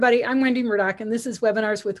Everybody, I'm Wendy Murdoch, and this is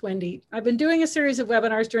Webinars with Wendy. I've been doing a series of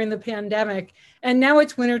webinars during the pandemic, and now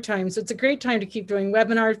it's wintertime, so it's a great time to keep doing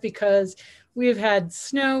webinars because we've had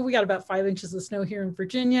snow. We got about 5 inches of snow here in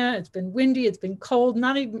Virginia. It's been windy, it's been cold.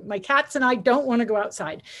 Not even my cats and I don't want to go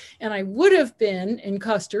outside. And I would have been in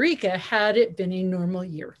Costa Rica had it been a normal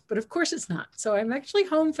year, but of course it's not. So I'm actually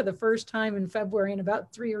home for the first time in February in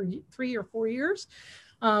about three or 4 years.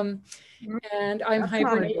 And I'm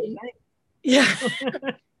hibernating. Yeah.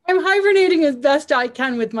 I'm hibernating as best I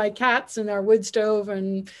can with my cats and our wood stove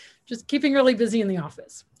and just keeping really busy in the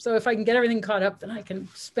office. So if I can get everything caught up, then I can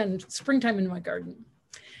spend springtime in my garden.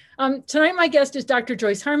 Tonight, my guest is Dr.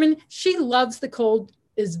 Joyce Harmon. She loves the cold,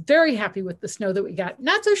 is very happy with the snow that we got.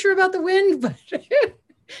 Not so sure about the wind, but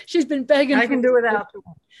she's been begging. I can do without the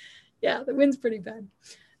wind. Yeah, the wind's pretty bad.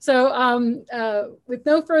 So with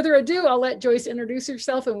no further ado, I'll let Joyce introduce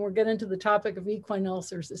herself and we'll get into the topic of equine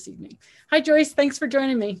ulcers this evening. Hi, Joyce. Thanks for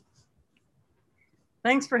joining me.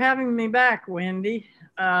 Thanks for having me back, Wendy.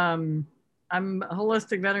 I'm a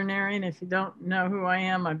holistic veterinarian. If you don't know who I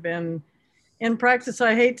am, I've been in practice,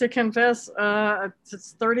 I hate to confess,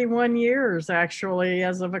 it's 31 years actually,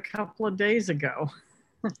 as of a couple of days ago.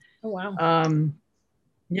 Oh, wow.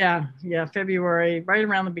 Yeah, February, right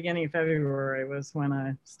around the beginning of February was when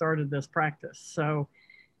I started this practice. So,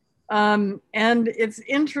 and it's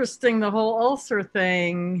interesting, the whole ulcer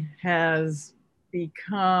thing has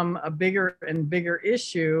become a bigger and bigger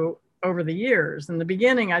issue over the years. In the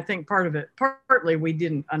beginning, I think partly we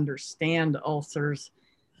didn't understand ulcers.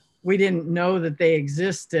 We didn't know that they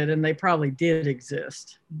existed, and they probably did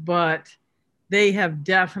exist, but they have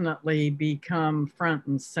definitely become front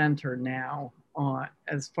and center now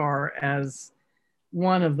as far as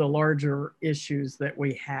one of the larger issues that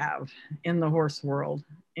we have in the horse world.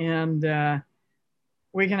 And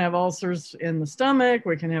we can have ulcers in the stomach,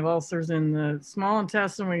 we can have ulcers in the small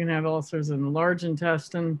intestine, we can have ulcers in the large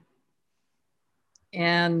intestine.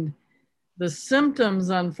 And the symptoms,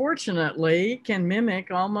 unfortunately, can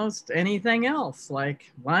mimic almost anything else,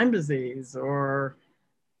 like Lyme disease or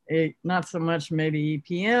not so much maybe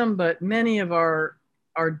EPM, but many of our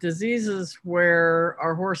diseases where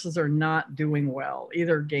our horses are not doing well,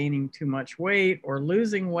 either gaining too much weight or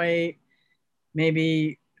losing weight,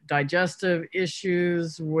 maybe digestive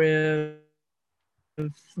issues with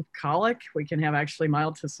colic. We can have actually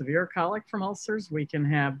mild to severe colic from ulcers. We can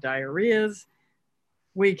have diarrheas.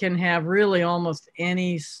 We can have really almost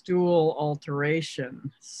any stool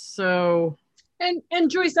alteration. So,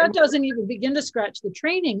 and Joyce, that doesn't even begin to scratch the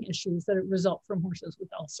training issues that result from horses with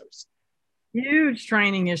ulcers. Huge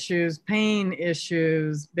training issues, pain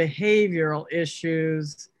issues, behavioral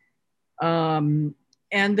issues. And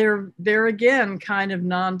they're again kind of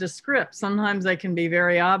nondescript. Sometimes they can be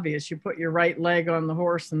very obvious. You put your right leg on the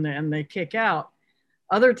horse and they kick out.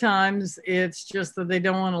 Other times it's just that they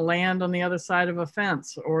don't want to land on the other side of a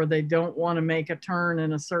fence, or they don't want to make a turn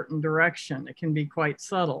in a certain direction. It can be quite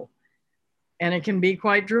subtle. And it can be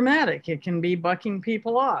quite dramatic. It can be bucking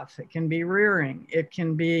people off. It can be rearing. It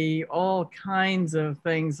can be all kinds of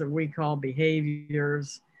things that we call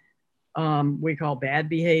behaviors. We call bad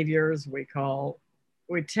behaviors.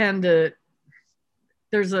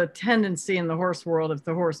 There's a tendency in the horse world, if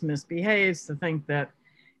the horse misbehaves, to think that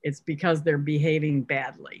it's because they're behaving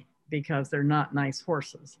badly, because they're not nice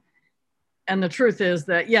horses. And the truth is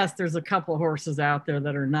that, yes, there's a couple of horses out there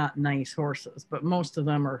that are not nice horses, but most of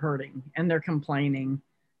them are hurting and they're complaining.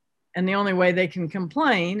 And the only way they can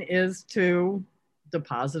complain is to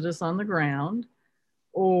deposit us on the ground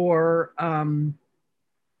or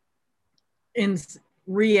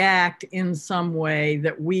react in some way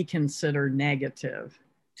that we consider negative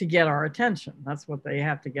to get our attention. That's what they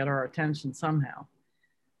have to get our attention somehow.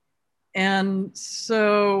 And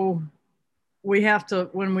so we have to,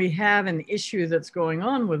 when we have an issue that's going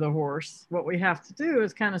on with a horse, what we have to do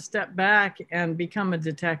is kind of step back and become a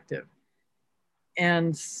detective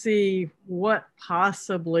and see what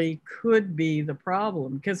possibly could be the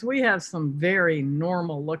problem. Because we have some very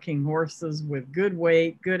normal looking horses with good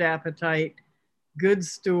weight, good appetite, good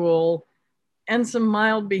stool, and some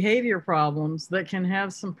mild behavior problems that can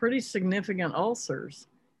have some pretty significant ulcers.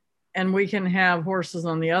 And we can have horses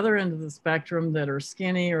on the other end of the spectrum that are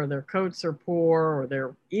skinny, or their coats are poor, or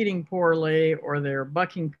they're eating poorly, or they're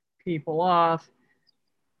bucking people off.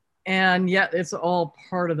 And yet it's all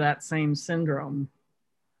part of that same syndrome.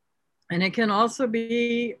 And it can also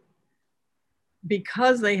be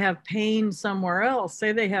because they have pain somewhere else.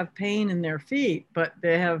 Say they have pain in their feet, but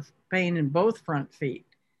they have pain in both front feet.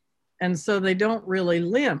 And so they don't really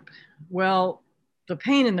limp. Well, the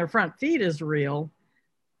pain in their front feet is real,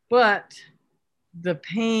 but the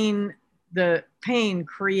pain the pain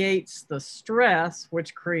creates the stress,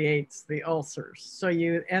 which creates the ulcers. So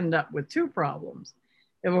you end up with two problems.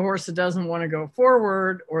 If a horse that doesn't want to go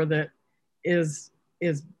forward, or that is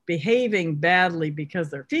behaving badly because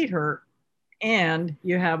their feet hurt, and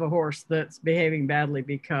you have a horse that's behaving badly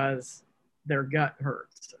because their gut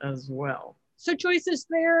hurts as well. So choices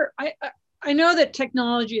there. I know that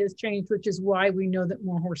technology has changed, which is why we know that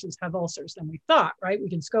more horses have ulcers than we thought, right? We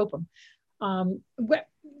can scope them.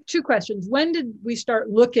 Two questions. When did we start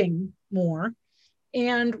looking more?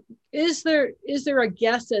 And is there a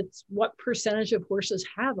guess at what percentage of horses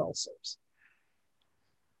have ulcers?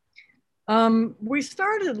 We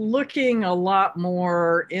started looking a lot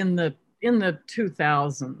more in the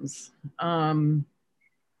 2000s,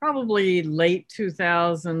 probably late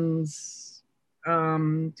 2000s,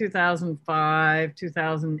 2005,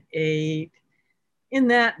 2008. In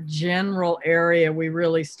that general area, we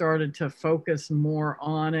really started to focus more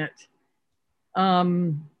on it.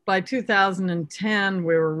 By 2010,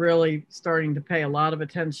 we were really starting to pay a lot of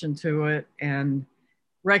attention to it, and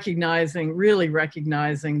really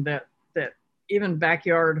recognizing that even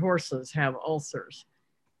backyard horses have ulcers.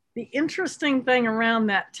 The interesting thing around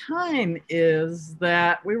that time is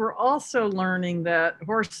that we were also learning that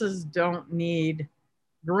horses don't need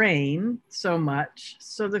grain so much.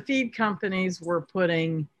 So the feed companies were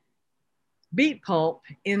putting beet pulp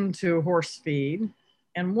into horse feed.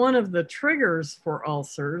 And one of the triggers for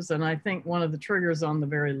ulcers, and I think one of the triggers on the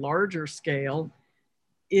very larger scale,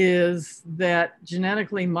 is that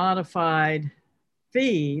genetically modified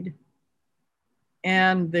feed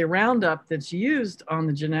and the Roundup that's used on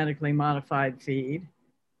the genetically modified feed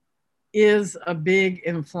is a big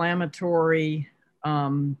inflammatory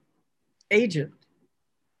agent.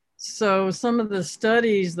 So some of the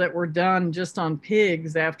studies that were done just on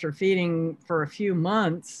pigs after feeding for a few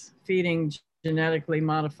months, feeding genetically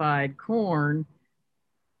modified corn,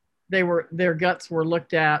 their guts were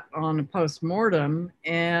looked at on a post-mortem,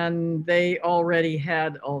 and they already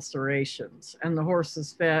had ulcerations. And the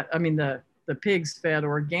horses fed, the pigs fed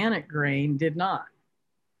organic grain did not.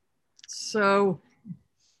 So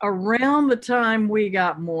around the time we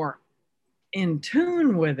got more in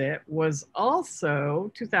tune with it was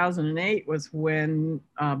also 2008 was when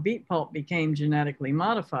beet pulp became genetically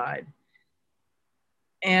modified.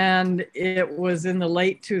 And it was in the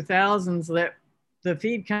late 2000s that the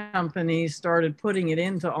feed companies started putting it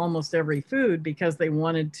into almost every food because they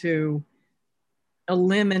wanted to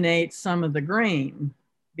eliminate some of the grain,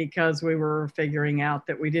 because we were figuring out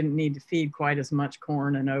that we didn't need to feed quite as much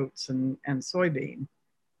corn and oats and soybean.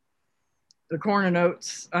 The corn and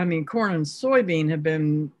soybean have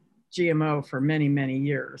been GMO for many, many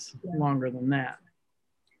years, longer than that.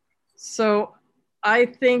 So I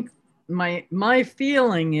think my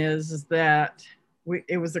feeling is that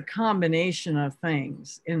it was a combination of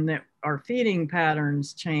things, in that our feeding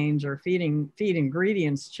patterns changed, our feed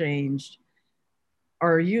ingredients changed,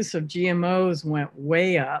 our use of GMOs went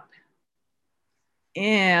way up,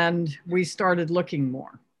 and we started looking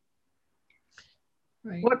more.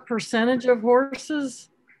 Right. What percentage of horses?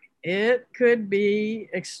 It could be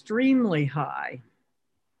extremely high.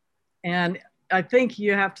 And I think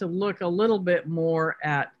you have to look a little bit more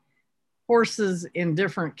at horses in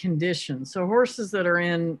different conditions. So horses that are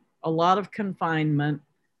in a lot of confinement,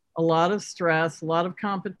 a lot of stress, a lot of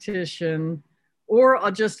competition, or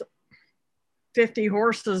just 50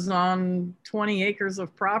 horses on 20 acres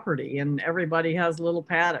of property, and everybody has little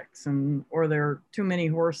paddocks, or there are too many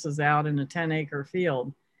horses out in a 10-acre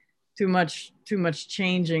field, too much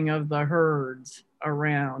changing of the herds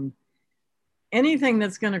around. Anything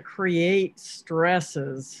that's going to create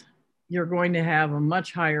stresses, you're going to have a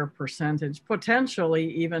much higher percentage,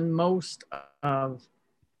 potentially even most of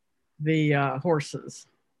the horses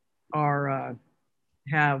have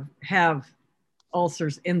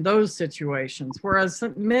ulcers in those situations. Whereas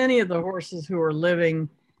many of the horses who are living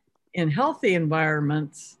in healthy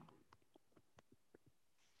environments,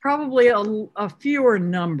 probably a fewer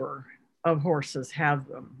number of horses have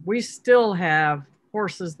them. We still have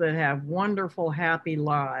horses that have wonderful, happy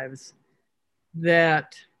lives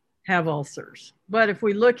that have ulcers. But if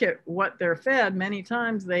we look at what they're fed, many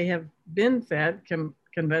times they have been fed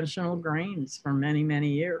conventional grains for many, many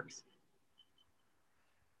years.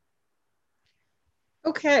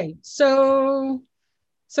 Okay, so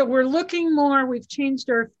we're looking more, we've changed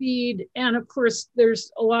our feed, and of course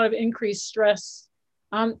there's a lot of increased stress.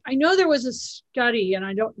 I know there was a study, and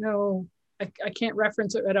I don't know, I can't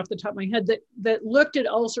reference it right off the top of my head, that looked at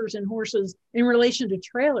ulcers in horses in relation to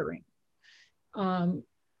trailering. And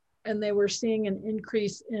they were seeing an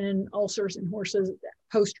increase in ulcers in horses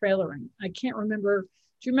post-trailering. I can't remember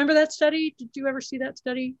Do you remember that study? Did you ever see that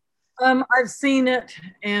study? I've seen it,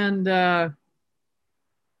 and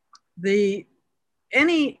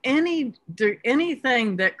anything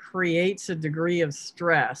that creates a degree of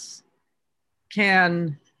stress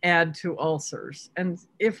can add to ulcers. And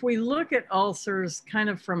if we look at ulcers kind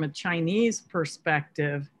of from a Chinese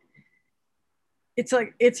perspective,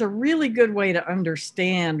 it's a really good way to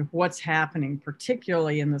understand what's happening,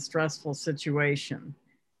 particularly in the stressful situation.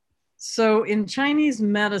 So in Chinese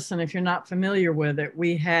medicine, if you're not familiar with it,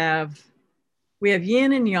 we have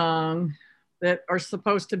yin and yang that are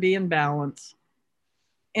supposed to be in balance.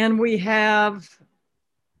 And we have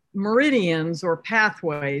meridians or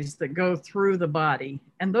pathways that go through the body.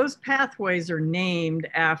 And those pathways are named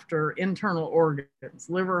after internal organs: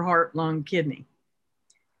 liver, heart, lung, kidney.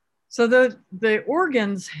 So the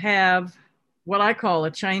organs have what I call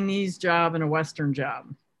a Chinese job and a Western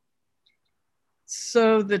job.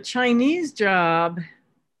 So the Chinese job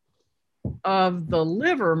of the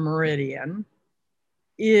liver meridian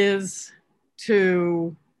is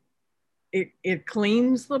it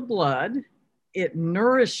cleans the blood, it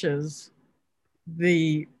nourishes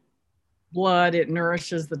the blood, it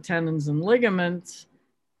nourishes the tendons and ligaments,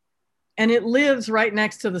 and it lives right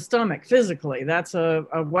next to the stomach physically. That's a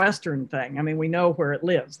Western thing. I mean, we know where it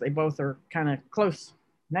lives. They both are kind of close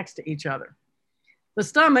next to each other. The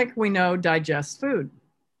stomach, we know, digests food.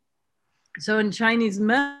 So in Chinese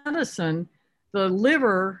medicine, the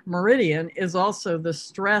liver meridian is also the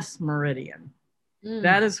stress meridian.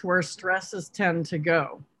 That is where stresses tend to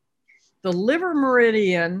go. The liver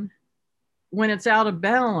meridian, when it's out of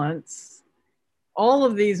balance, all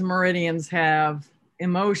of these meridians have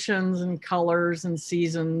emotions and colors and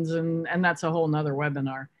seasons, and that's a whole nother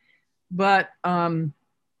webinar. But I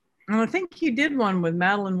think you did one with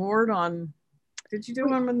Madeline Ward on, did you do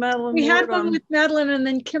one with Madeline We Ward had one with Madeline, and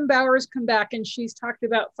then Kim Bowers come back, and she's talked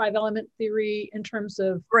about 5-element theory in terms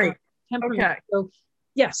of great. temperament. Okay. So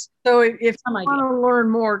yes. So if you want to learn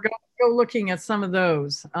more, go looking at some of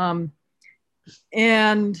those.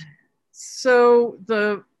 And so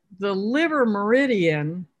the liver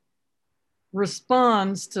meridian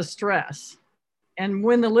responds to stress. And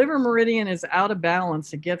when the liver meridian is out of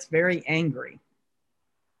balance, it gets very angry.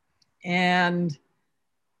 And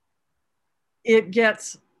it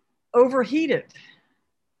gets overheated,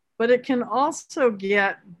 but it can also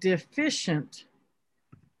get deficient.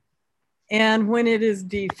 And when it is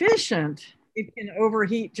deficient, it can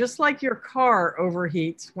overheat, just like your car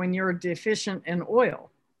overheats when you're deficient in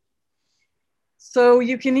oil. So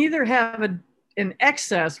you can either have an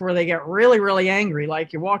excess where they get really, really angry,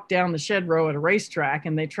 like you walk down the shed row at a racetrack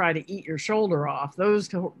and they try to eat your shoulder off. Those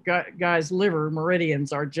guys' liver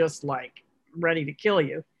meridians are just like ready to kill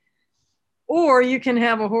you. Or you can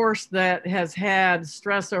have a horse that has had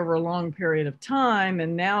stress over a long period of time,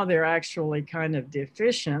 and now they're actually kind of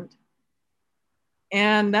deficient.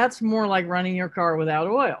 And that's more like running your car without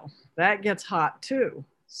oil. That gets hot too.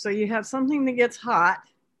 So you have something that gets hot,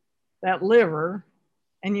 that liver,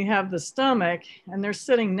 and you have the stomach, and they're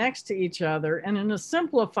sitting next to each other. And in a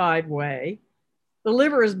simplified way, the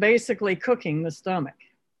liver is basically cooking the stomach.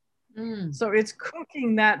 So it's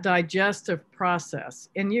cooking that digestive process.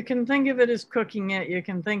 And you can think of it as cooking it. You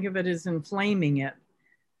can think of it as inflaming it.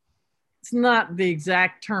 It's not the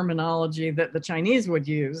exact terminology that the Chinese would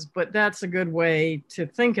use, but that's a good way to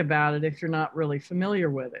think about it if you're not really familiar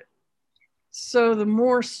with it. So the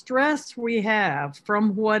more stress we have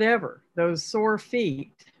from whatever, those sore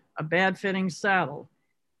feet, a bad fitting saddle,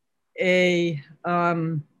 a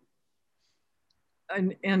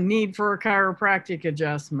need for a chiropractic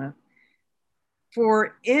adjustment,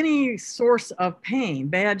 for any source of pain,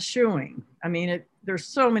 bad shoeing. I mean, there's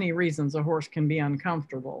so many reasons a horse can be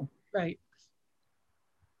uncomfortable. Right.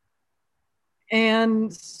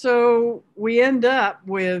 And so we end up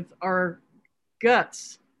with our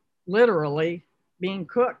guts literally being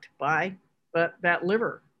cooked by that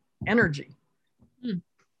liver energy.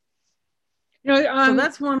 So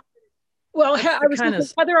that's one. Well, I was thinking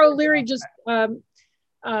Heather O'Leary just said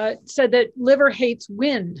that liver hates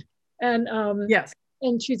wind. And yes,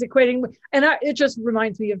 and she's equating, and it just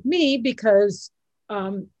reminds me of me because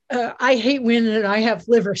I hate wind and I have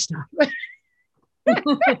liver stuff.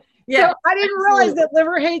 Yeah, so I didn't realize that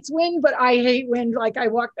liver hates wind, but I hate wind. Like I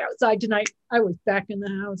walked outside tonight, I was back in the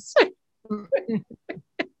house.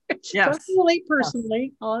 Yes, don't relate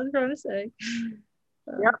personally. Yes. All I'm trying to say.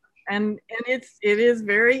 Yep, and it is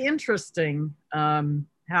very interesting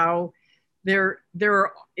how. There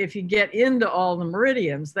are, if you get into all the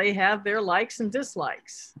meridians, they have their likes and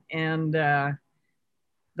dislikes, and that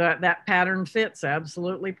pattern fits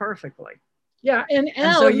absolutely perfectly. Yeah, and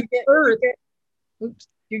so you get Earth. Oops.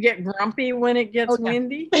 You get grumpy when it gets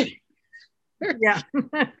windy? Yeah.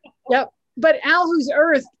 Yep. But Al, who's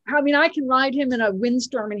Earth, I mean, I can ride him in a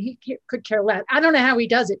windstorm and he could care less. I don't know how he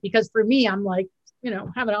does it, because for me, I'm like,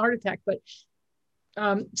 having a heart attack. But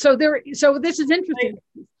so this is interesting.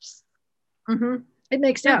 Mm-hmm. It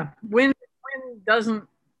makes sense. Yeah.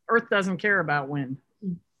 Earth doesn't care about wind.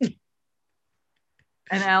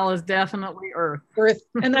 And Al is definitely Earth.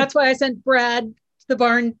 And that's why I sent Brad to the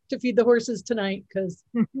barn to feed the horses tonight, because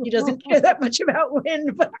he doesn't care that much about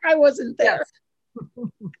wind, but I wasn't there.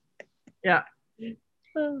 Yes.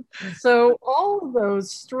 Yeah. So all of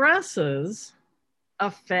those stresses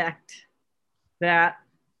affect that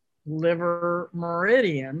liver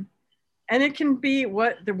meridian. And it can be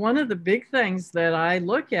one of the big things that I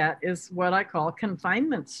look at is what I call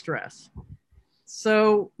confinement stress.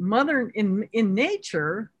 So in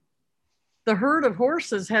nature, the herd of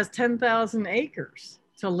horses has 10,000 acres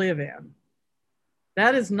to live in.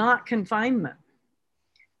 That is not confinement.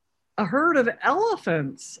 A herd of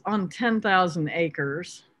elephants on 10,000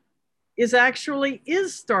 acres is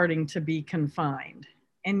starting to be confined.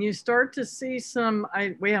 And you start to see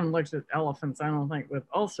we haven't looked at elephants, I don't think, with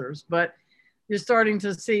ulcers, but you're starting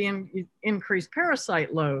to see increased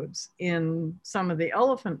parasite loads in some of the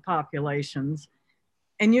elephant populations.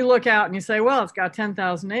 And you look out and you say, well, it's got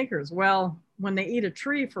 10,000 acres. Well, when they eat a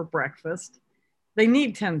tree for breakfast, they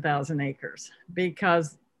need 10,000 acres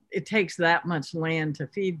because it takes that much land to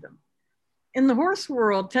feed them. In the horse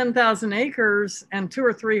world, 10,000 acres and 2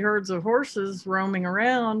 or 3 herds of horses roaming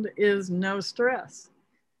around is no stress.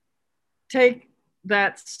 Take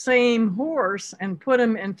that same horse and put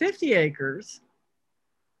him in 50 acres,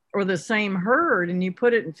 or the same herd, and you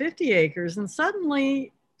put it in 50 acres, and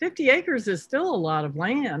suddenly 50 acres is still a lot of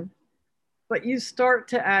land, but you start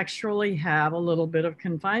to actually have a little bit of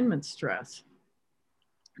confinement stress.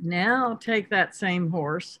 Now take that same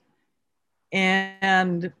horse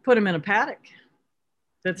and put him in a paddock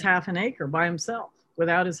that's half an acre by himself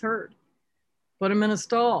without his herd. Put him in a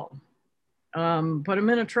stall, put him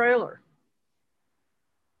in a trailer.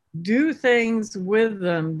 Do things with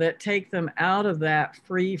them that take them out of that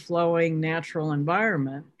free-flowing natural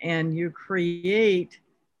environment, and you create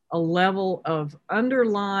a level of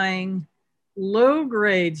underlying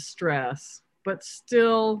low-grade stress, but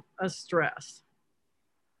still a stress.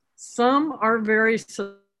 Some are very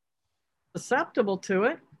susceptible to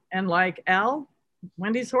it, and like Al,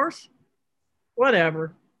 Wendy's horse,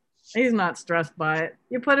 whatever. He's not stressed by it.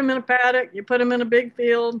 You put him in a paddock, you put him in a big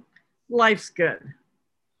field, life's good.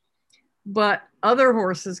 But other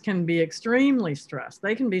horses can be extremely stressed.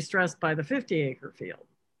 They can be stressed by the 50-acre field.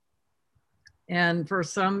 And for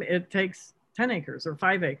some, it takes 10 acres or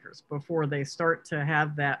 5 acres before they start to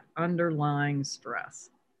have that underlying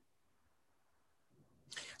stress.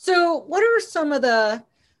 So what are some of the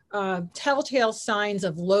telltale signs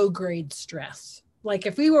of low-grade stress? Like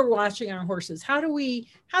if we were watching our horses, how do we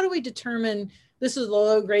determine this is a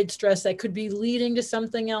low-grade stress that could be leading to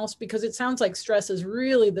something else? Because it sounds like stress is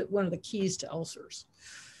really one of the keys to ulcers.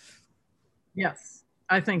 Yes,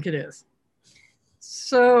 I think it is.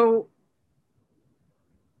 So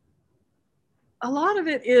a lot of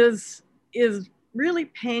it is really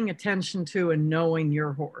paying attention to and knowing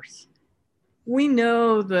your horse. We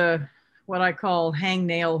know what I call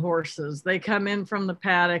hangnail horses. They come in from the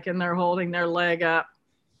paddock and they're holding their leg up,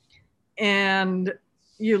 and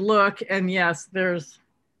you look, and yes, there's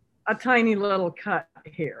a tiny little cut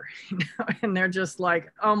here, and they're just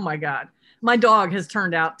like, oh my God, my dog has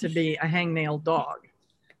turned out to be a hangnail dog.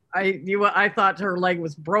 I thought her leg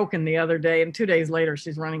was broken the other day, and 2 days later,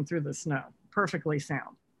 she's running through the snow, perfectly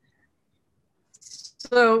sound.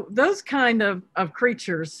 So those kind of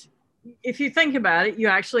creatures, if you think about it, you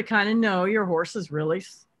actually kind of know your horse is really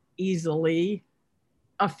easily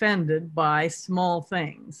offended by small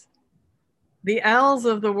things. The Als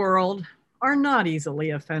of the world are not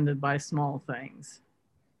easily offended by small things.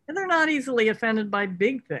 And they're not easily offended by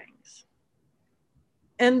big things.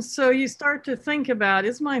 And so you start to think about,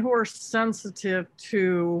 is my horse sensitive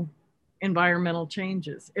to environmental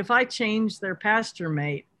changes? If I change their pasture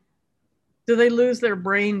mate, do they lose their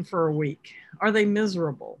brain for a week? Are they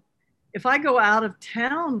miserable? If I go out of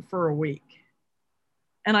town for a week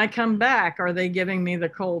and I come back, are they giving me the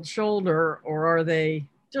cold shoulder, or are they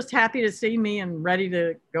just happy to see me and ready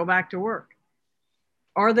to go back to work?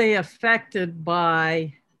 Are they affected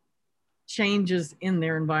by changes in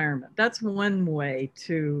their environment? That's one way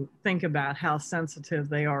to think about how sensitive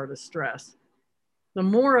they are to stress. The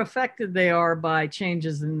more affected they are by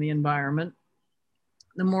changes in the environment,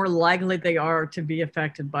 the more likely they are to be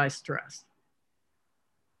affected by stress.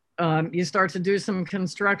 You start to do some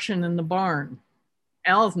construction in the barn.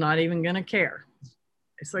 Al's not even going to care.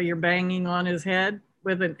 So you're banging on his head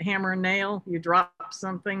with a hammer and nail, you drop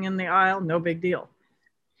something in the aisle, no big deal.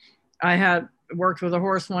 I had worked with a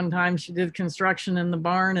horse one time. She did construction in the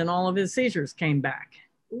barn and all of his seizures came back.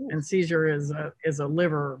 Ooh. And seizure is a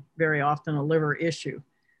liver, very often a liver issue.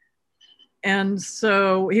 And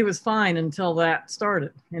so he was fine until that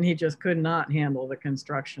started, and he just could not handle the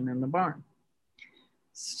construction in the barn.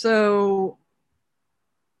 So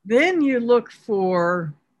then you look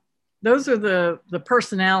for, those are the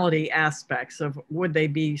personality aspects of would they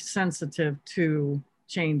be sensitive to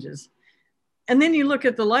changes. And then you look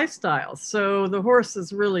at the lifestyle. So the horse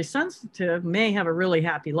is really sensitive, may have a really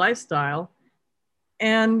happy lifestyle,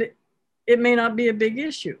 and it may not be a big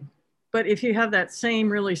issue. But if you have that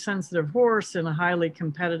same really sensitive horse in a highly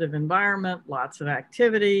competitive environment, lots of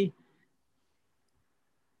activity,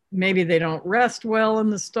 maybe they don't rest well in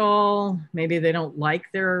the stall, maybe they don't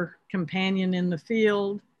like their companion in the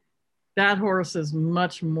field, that horse is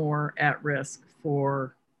much more at risk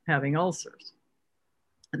for having ulcers.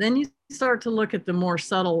 And then you start to look at the more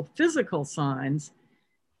subtle physical signs.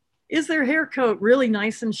 Is their hair coat really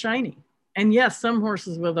nice and shiny? And yes, some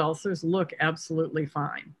horses with ulcers look absolutely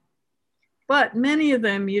fine. But many of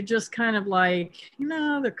them, you just kind of like,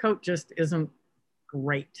 the coat just isn't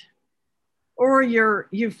great. Or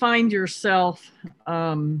you find yourself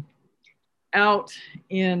out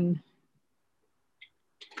in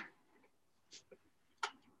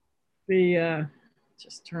the,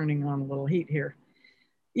 just turning on a little heat here.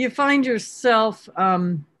 You find yourself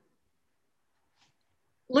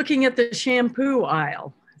looking at the shampoo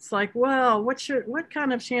aisle. It's like, well, what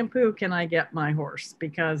kind of shampoo can I get my horse?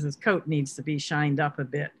 Because his coat needs to be shined up a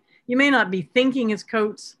bit. You may not be thinking his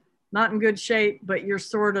coat's not in good shape, but you're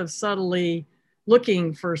sort of subtly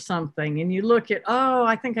looking for something. And you look at, oh,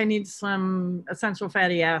 I think I need some essential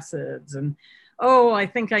fatty acids. And, oh, I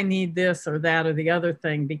think I need this or that or the other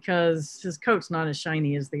thing because his coat's not as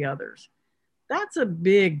shiny as the others. That's a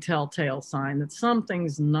big telltale sign that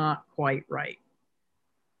something's not quite right.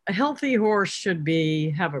 A healthy horse should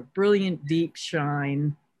have a brilliant deep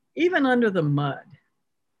shine, even under the mud.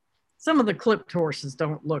 Some of the clipped horses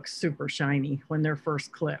don't look super shiny when they're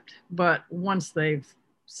first clipped, but once they've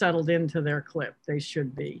settled into their clip, they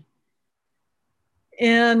should be.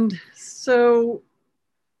 And so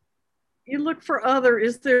you look for other,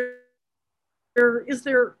 is there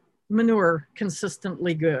manure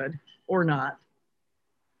consistently good or not?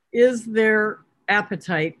 Is their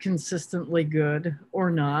appetite consistently good or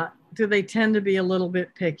not? Do they tend to be a little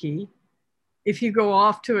bit picky? If you go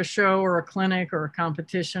off to a show or a clinic or a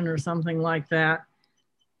competition or something like that,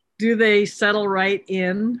 do they settle right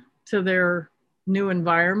in to their new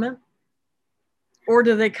environment? Or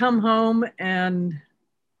do they come home and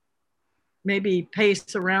maybe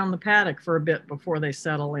pace around the paddock for a bit before they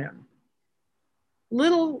settle in?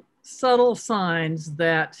 Little subtle signs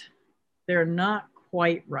that they're not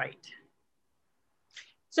quite right.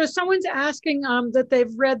 So someone's asking that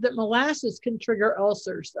they've read that molasses can trigger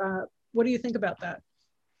ulcers. What do you think about that?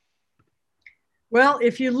 Well,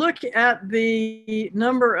 if you look at the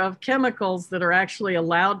number of chemicals that are actually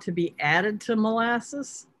allowed to be added to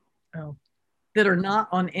molasses that are not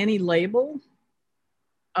on any label,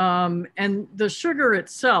 and the sugar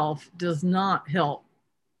itself does not help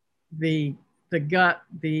the gut,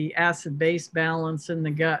 the acid-base balance in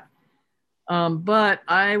the gut. But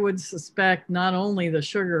I would suspect not only the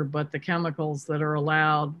sugar, but the chemicals that are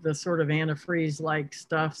allowed, the sort of antifreeze-like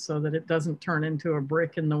stuff so that it doesn't turn into a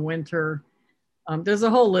brick in the winter. There's a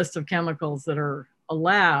whole list of chemicals that are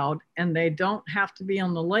allowed, and they don't have to be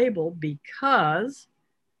on the label because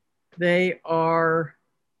they are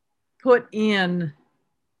put in.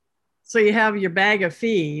 So you have your bag of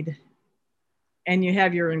feed and you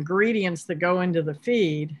have your ingredients that go into the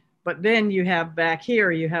feed. But then you have back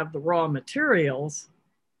here, you have the raw materials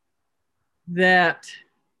that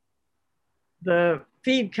the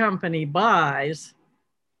feed company buys.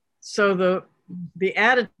 So the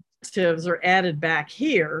additives are added back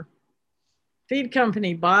here. Feed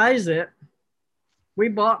company buys it. We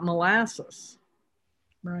bought molasses.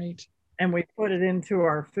 Right. And we put it into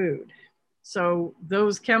our food. So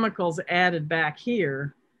those chemicals added back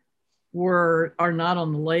here are not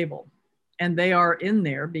on the label. And they are in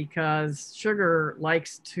there because sugar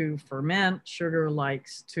likes to ferment,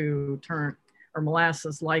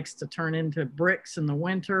 molasses likes to turn into bricks in the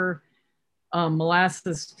winter.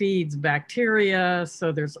 Molasses feeds bacteria.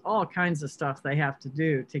 So there's all kinds of stuff they have to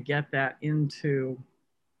do to get that into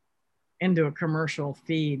a commercial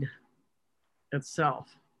feed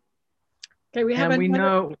itself. Okay, we have and we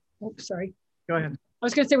know. Oh, sorry. Go ahead. I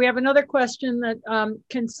was going to say, we have another question that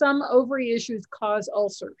can some ovary issues cause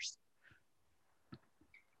ulcers?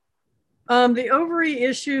 The ovary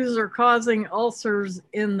issues are causing ulcers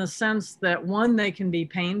in the sense that, one, they can be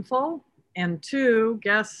painful, and two,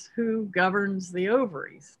 guess who governs the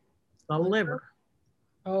ovaries? The liver.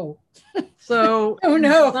 Oh. So oh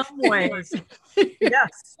no. In some ways,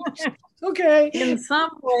 yes. Okay. In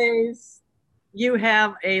some ways, you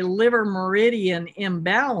have a liver meridian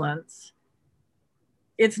imbalance.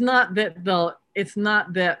 It's not that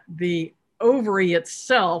the ovary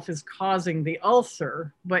itself is causing the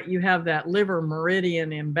ulcer, but you have that liver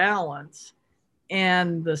meridian imbalance,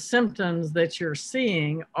 and the symptoms that you're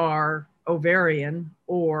seeing are ovarian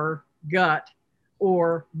or gut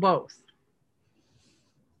or both.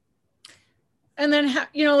 And then,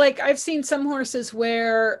 you know, like I've seen some horses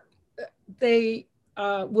where they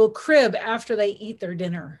will crib after they eat their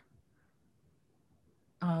dinner.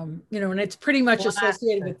 You know, and it's pretty much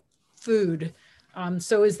associated with food.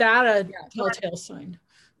 So is that a telltale sign?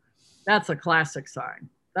 That's a classic sign.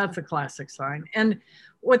 That's a classic sign. And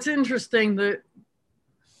what's interesting, that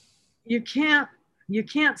you can't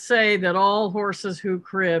say that all horses who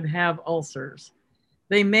crib have ulcers.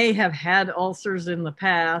 They may have had ulcers in the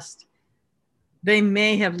past. They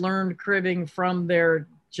may have learned cribbing from their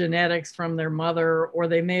genetics, from their mother, or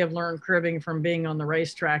they may have learned cribbing from being on the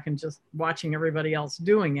racetrack and just watching everybody else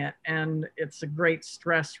doing it. And it's a great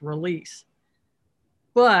stress release.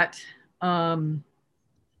 But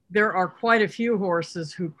there are quite a few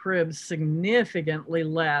horses who crib significantly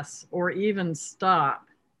less or even stop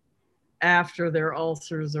after their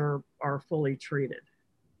ulcers are fully treated.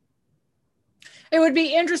 It would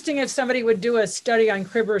be interesting if somebody would do a study on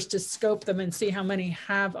cribbers to scope them and see how many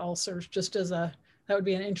have ulcers, just as that would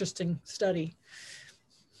be an interesting study.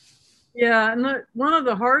 Yeah, and one of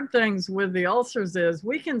the hard things with the ulcers is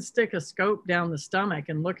we can stick a scope down the stomach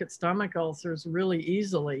and look at stomach ulcers really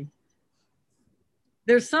easily.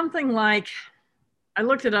 There's something like, I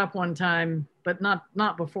looked it up one time, but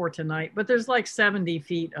not before tonight, but there's like 70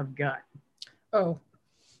 feet of gut. Oh.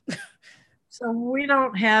 So we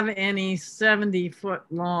don't have any 70-foot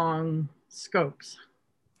long scopes.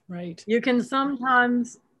 Right. You can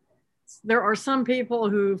sometimes, there are some people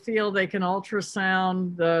who feel they can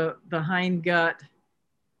ultrasound the hind gut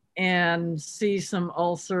and see some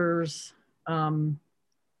ulcers in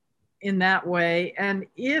that way. And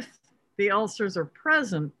if the ulcers are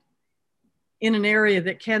present in an area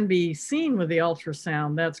that can be seen with the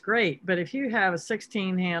ultrasound, that's great. But if you have a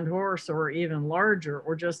 16-hand horse or even larger,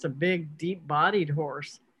 or just a big, deep-bodied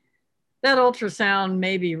horse, that ultrasound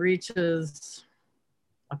maybe reaches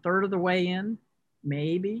a third of the way in,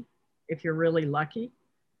 maybe, if you're really lucky.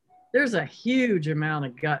 There's a huge amount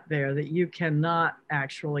of gut there that you cannot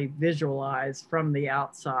actually visualize from the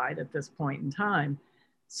outside at this point in time.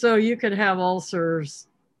 So you could have ulcers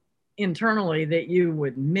internally that you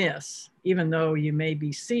would miss, even though you may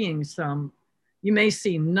be seeing some. You may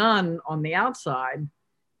see none on the outside.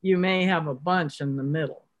 You may have a bunch in the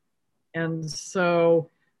middle. And so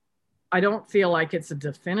I don't feel like it's a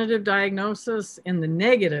definitive diagnosis in the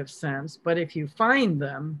negative sense, but if you find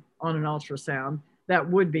them on an ultrasound, that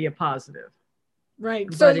would be a positive. Right.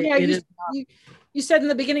 But so yeah, you said in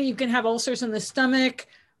the beginning you can have ulcers in the stomach,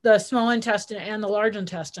 the small intestine, and the large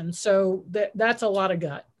intestine. So that's a lot of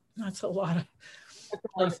gut. That's a lot of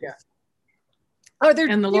gut. Are there,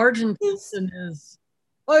 and the large intestine is.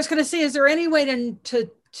 Well, I was going to say, is there any way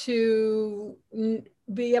to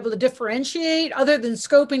be able to differentiate other than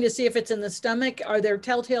scoping to see if it's in the stomach? Are there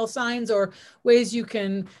telltale signs or ways you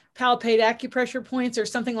can palpate acupressure points or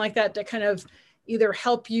something like that to kind of either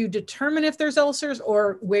help you determine if there's ulcers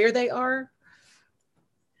or where they are?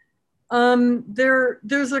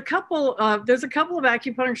 There's a couple of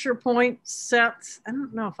acupuncture point sets. I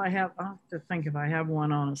don't know if I have. I'll have to think if I have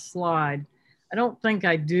one on a slide. I don't think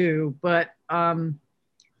I do, but I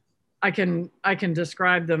can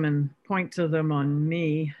describe them and point to them on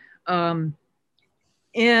me. And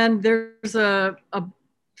there's a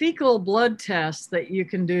fecal blood test that you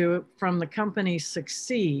can do from the company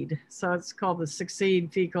Succeed. So it's called the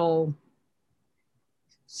Succeed fecal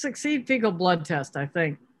blood test, I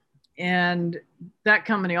think. And that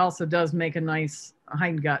company also does make a nice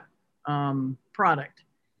hindgut product.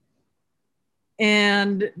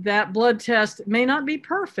 And that blood test may not be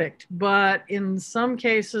perfect, but in some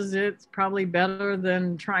cases it's probably better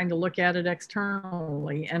than trying to look at it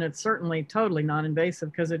externally. And it's certainly totally non-invasive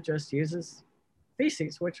because it just uses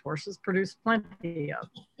feces, which horses produce plenty of.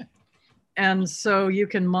 And so you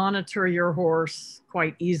can monitor your horse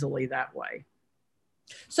quite easily that way.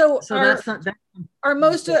 So are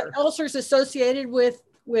most ulcers associated with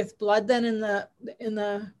with blood then in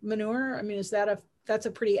the manure? I mean, that's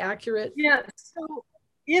a pretty accurate? Yeah. So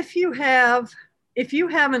if you have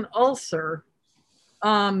an ulcer,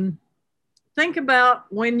 think about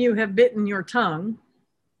when you have bitten your tongue,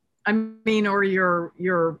 I mean, or your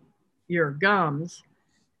gums,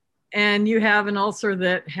 and you have an ulcer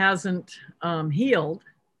that hasn't healed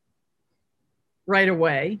right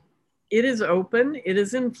away. It is open, it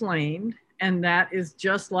is inflamed, and that is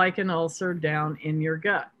just like an ulcer down in your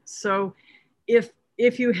gut. So if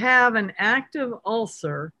you have an active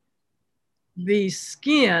ulcer, the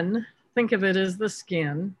skin, think of it as the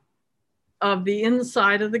skin of the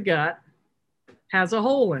inside of the gut, has a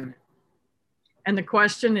hole in it. And the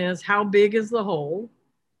question is, how big is the hole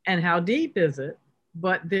and how deep is it?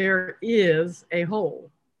 But there is a hole,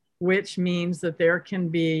 which means that there can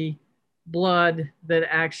be blood that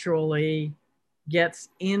actually gets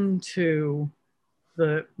into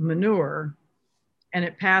the manure and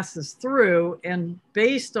it passes through. And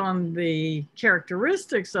based on the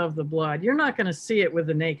characteristics of the blood, you're not going to see it with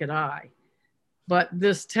the naked eye, but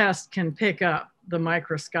this test can pick up the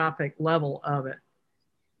microscopic level of it.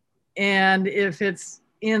 And if it's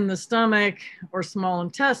in the stomach or small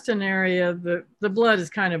intestine area, the blood is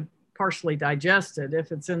kind of partially digested.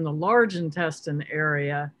 If it's in the large intestine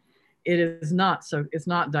area, it is not, so it's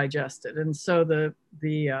not digested. And so the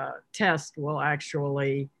test will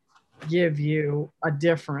actually give you a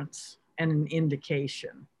difference and an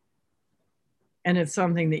indication. And it's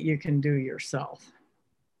something that you can do yourself.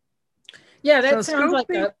 Yeah, that sounds like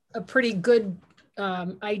a pretty good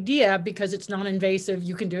idea, because it's non-invasive.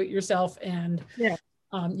 You can do it yourself, and yeah,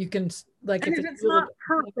 you can, like, if it's not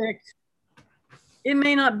perfect, it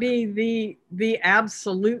may not be the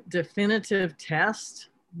absolute definitive test,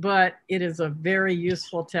 but it is a very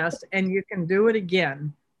useful test, and you can do it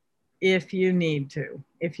again if you need to.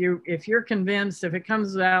 If you're convinced, if it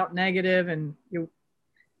comes out negative and you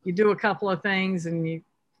do a couple of things and you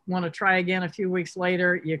want to try again a few weeks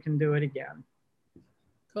later, you can do it again.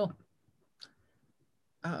 Cool.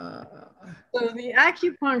 So the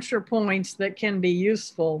acupuncture points that can be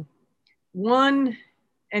useful, one,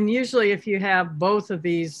 and usually if you have both of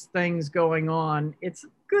these things going on, it's a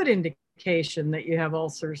good indication that you have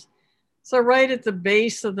ulcers. So right at the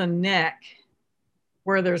base of the neck,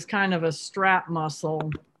 where there's kind of a strap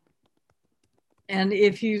muscle, and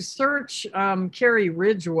if you search Kerry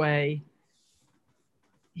Ridgway,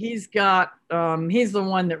 he's the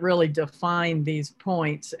one that really defined these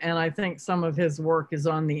points, and I think some of his work is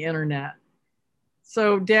on the internet.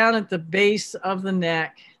 So down at the base of the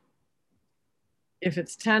neck, if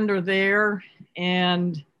it's tender there,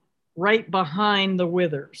 and right behind the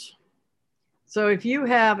withers. So if you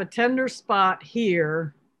have a tender spot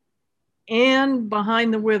here and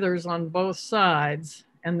behind the withers on both sides,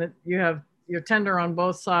 and that you're tender on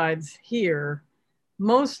both sides here,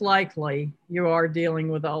 most likely you are dealing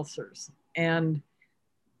with ulcers. And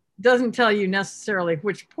doesn't tell you necessarily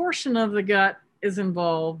which portion of the gut is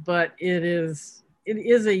involved, but it is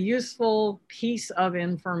a useful piece of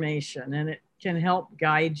information, and it can help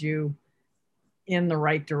guide you in the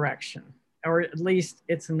right direction, or at least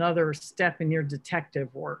it's another step in your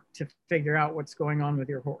detective work to figure out what's going on with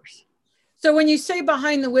your horse. So when you say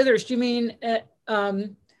behind the withers, do you mean at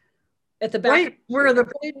the back?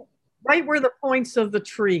 Right where the points of the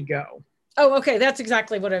tree go. Oh, okay. That's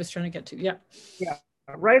exactly what I was trying to get to. Yeah. Yeah.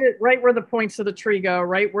 Right where the points of the tree go,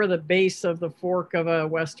 right where the base of the fork of a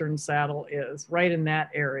Western saddle is, right in that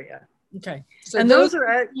area. Okay. So and those are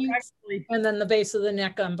actually, and then the base of the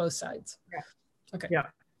neck on both sides. Yeah. Okay. Yeah.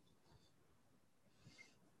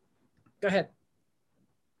 Go ahead.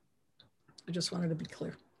 I just wanted to be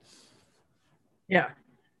clear. Yeah.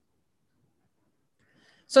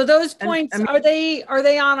 So those points, are they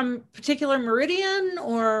on a particular meridian,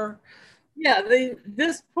 or? Yeah,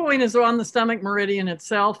 this point is on the stomach meridian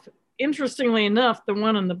itself. Interestingly enough, the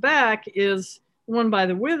one on the back is the one by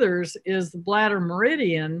the withers is the bladder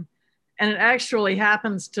meridian, and it actually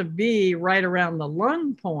happens to be right around the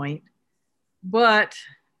lung point, but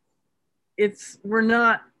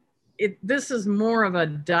this is more of a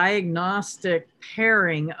diagnostic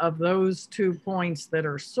pairing of those 2 points that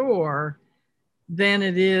are sore than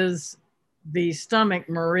it is the stomach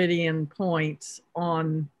meridian points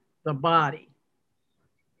on the body.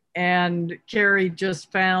 And Kerry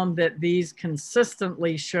just found that these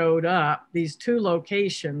consistently showed up, these 2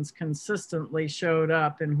 locations consistently showed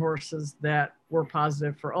up in horses that were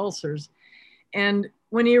positive for ulcers. And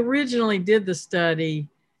when he originally did the study,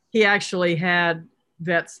 he actually had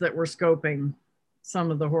vets that were scoping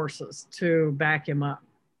some of the horses to back him up.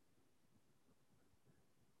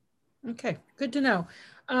 Okay, good to know.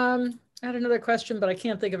 I had another question, but I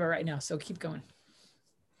can't think of it right now. So keep going.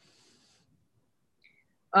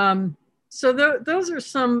 Those are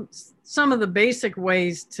some of the basic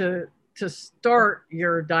ways to start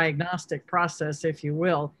your diagnostic process, if you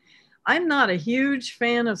will. I'm not a huge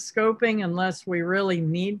fan of scoping unless we really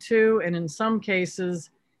need to. And in some cases,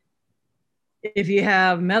 if you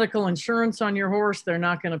have medical insurance on your horse, they're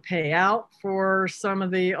not going to pay out for some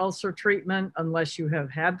of the ulcer treatment unless you have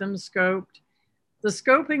had them scoped. The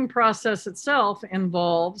scoping process itself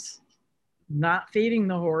involves not feeding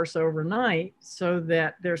the horse overnight so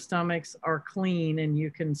that their stomachs are clean and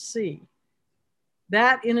you can see.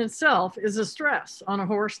 That in itself is a stress on a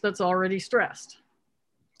horse that's already stressed.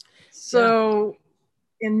 So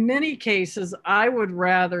in many cases, I would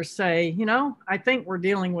rather say, you know, I think we're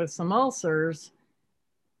dealing with some ulcers,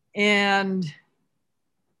 and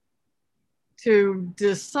to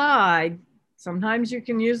decide, sometimes you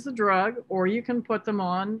can use the drug or you can put them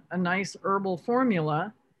on a nice herbal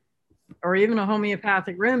formula or even a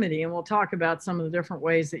homeopathic remedy. And we'll talk about some of the different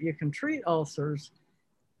ways that you can treat ulcers.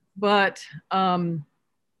 But none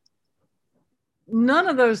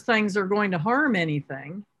of those things are going to harm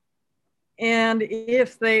anything. And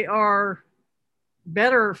if they are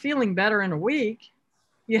better, feeling better in a week,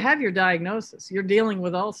 you have your diagnosis. You're dealing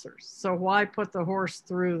with ulcers. So why put the horse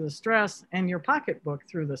through the stress and your pocketbook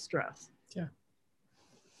through the stress? Yeah.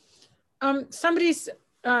 Somebody's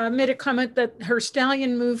made a comment that her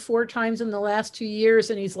stallion moved 4 times in the last 2 years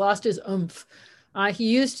and he's lost his oomph. He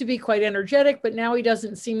used to be quite energetic, but now he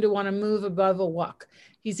doesn't seem to want to move above a walk.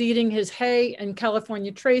 He's eating his hay and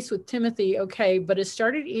California Trace with Timothy, okay, but has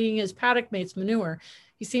started eating his paddock mate's manure.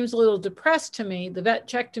 He seems a little depressed to me. The vet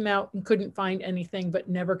checked him out and couldn't find anything, but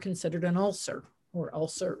never considered an ulcer or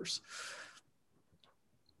ulcers.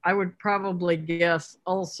 I would probably guess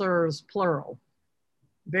ulcers plural.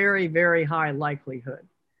 Very, very high likelihood.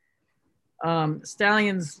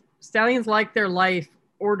 Stallions like their life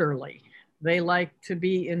orderly. They like to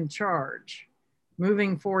be in charge.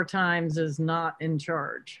 Moving 4 times is not in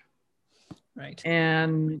charge. Right.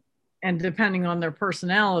 And depending on their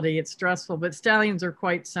personality, it's stressful, but stallions are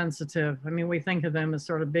quite sensitive. I mean, we think of them as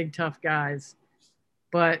sort of big, tough guys,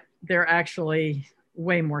 but they're actually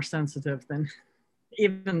way more sensitive than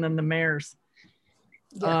even than the mares.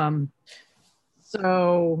 Yeah.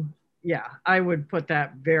 So yeah, I would put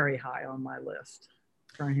that very high on my list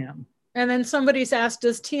for him. And then somebody's asked,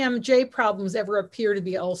 does TMJ problems ever appear to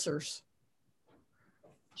be ulcers?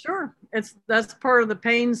 Sure. That's part of the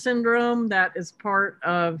pain syndrome. That is part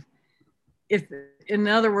of, if, in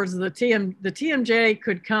other words, the TMJ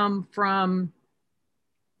could come from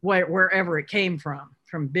wherever it came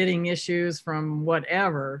from bitting issues, from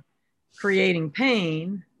whatever, creating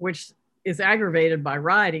pain, which is aggravated by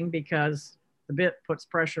riding because the bit puts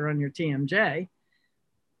pressure on your TMJ.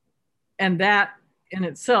 And that in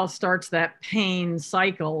itself starts that pain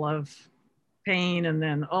cycle of pain and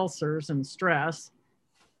then ulcers and stress.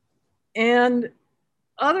 And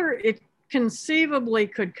it conceivably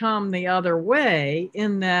could come the other way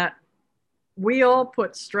in that we all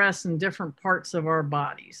put stress in different parts of our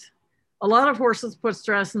bodies. A lot of horses put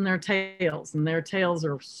stress in their tails, and their tails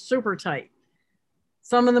are super tight.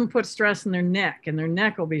 Some of them put stress in their neck, and their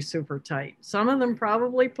neck will be super tight. Some of them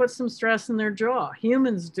probably put some stress in their jaw.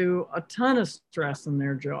 Humans do a ton of stress in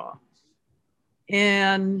their jaw.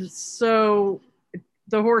 And so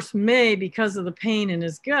the horse may, because of the pain in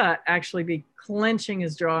his gut, actually be clenching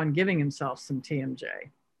his jaw and giving himself some TMJ.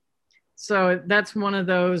 So that's one of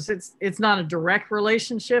those, it's not a direct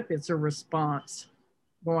relationship, it's a response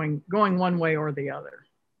going one way or the other.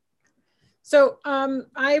 So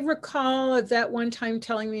I recall a vet one time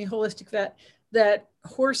telling me, holistic vet, that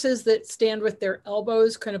horses that stand with their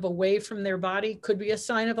elbows kind of away from their body could be a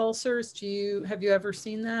sign of ulcers. Have you ever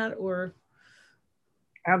seen that? Or?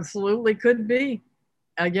 Absolutely could be.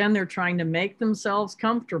 Again, they're trying to make themselves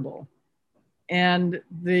comfortable. And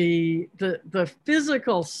the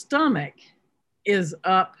physical stomach is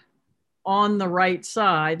up on the right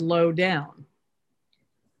side, low down.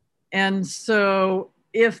 And so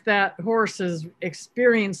if that horse is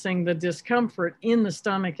experiencing the discomfort in the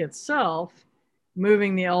stomach itself,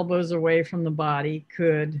 moving the elbows away from the body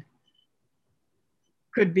could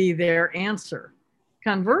be their answer.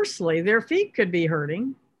 Conversely, their feet could be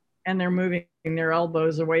hurting and they're moving their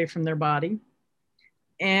elbows away from their body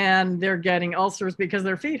and they're getting ulcers because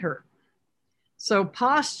their feet hurt. So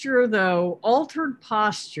posture, though, altered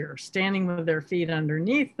posture, standing with their feet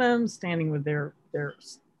underneath them, standing with their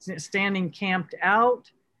standing camped out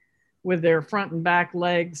with their front and back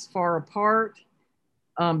legs far apart,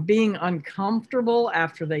 being uncomfortable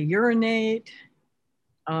after they urinate,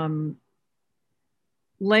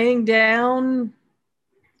 laying down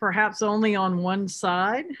perhaps only on one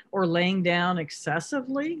side or laying down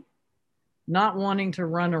excessively, not wanting to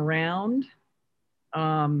run around,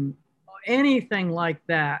 anything like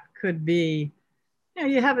that could be, you know,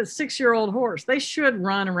 you have a 6-year-old horse. They should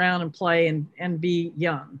run around and play and be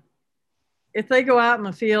young. If they go out in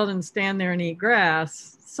the field and stand there and eat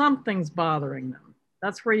grass, something's bothering them.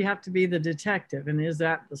 That's where you have to be the detective. And is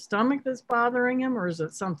that the stomach that's bothering him, or is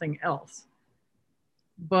it something else?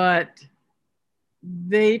 But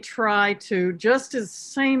they try to, just as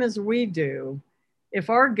same as we do, if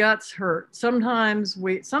our guts hurt, sometimes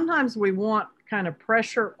we want kind of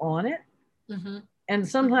pressure on it. Mm-hmm. And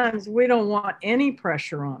sometimes we don't want any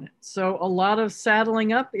pressure on it. So a lot of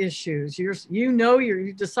saddling up issues,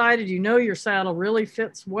 you decided your saddle really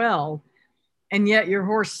fits well, and yet your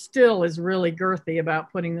horse still is really girthy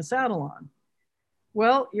about putting the saddle on.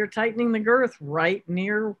 Well, you're tightening the girth right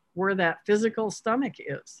near where that physical stomach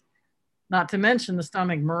is, not to mention the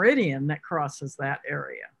stomach meridian that crosses that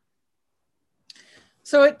area.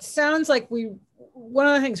 So it sounds like one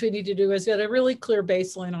of the things we need to do is get a really clear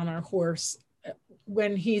baseline on our horse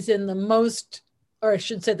when he's in the most, or I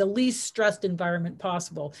should say the least stressed environment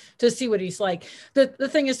possible, to see what he's like. The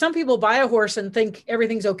thing is, some people buy a horse and think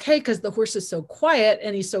everything's okay because the horse is so quiet,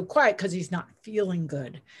 and he's so quiet because he's not feeling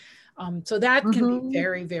good. So that can be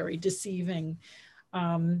very, very deceiving.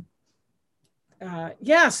 Yeah,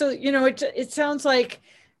 so, you know, it sounds like,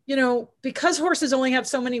 you know, because horses only have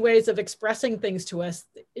so many ways of expressing things to us,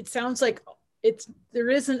 it sounds like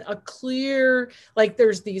there isn't a clear, like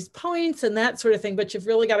there's these points and that sort of thing, but you've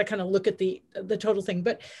really got to kind of look at the total thing.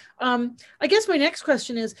 But I guess my next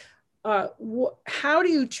question is, how do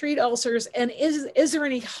you treat ulcers, and is there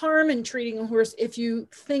any harm in treating a horse if you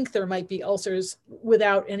think there might be ulcers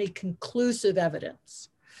without any conclusive evidence?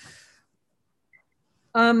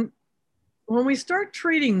 When we start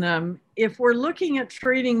treating them, if we're looking at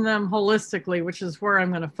treating them holistically, which is where I'm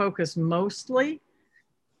going to focus mostly,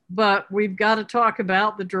 but we've got to talk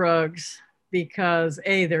about the drugs because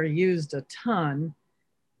A, they're used a ton,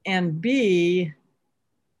 and B,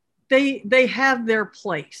 they have their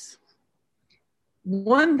place.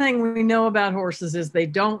 One thing we know about horses is they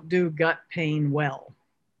don't do gut pain well.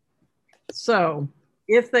 So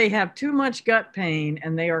if they have too much gut pain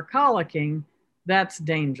and they are colicking, that's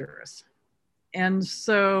dangerous. And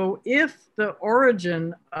so if the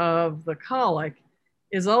origin of the colic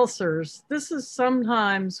is ulcers, this is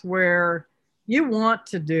sometimes where you want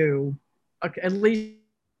to do at least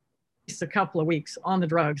a couple of weeks on the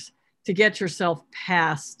drugs to get yourself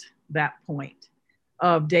past that point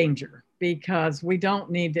of danger, because we don't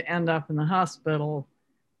need to end up in the hospital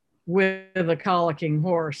with a colicking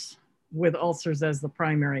horse with ulcers as the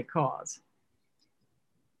primary cause.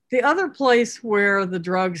 The other place where the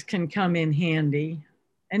drugs can come in handy,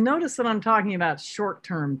 and notice that I'm talking about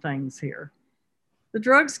short-term things here. The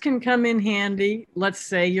drugs can come in handy. Let's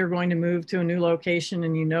say you're going to move to a new location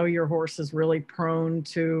and you know your horse is really prone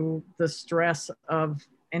to the stress of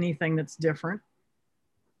anything that's different.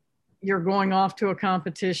 You're going off to a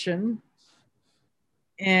competition,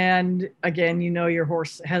 and again, you know your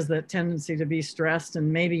horse has that tendency to be stressed,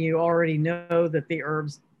 and maybe you already know that the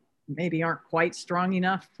herbs maybe aren't quite strong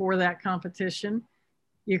enough for that competition.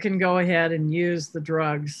 You can go ahead and use the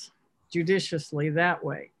drugs judiciously that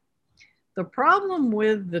way. The problem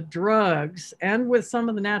with the drugs and with some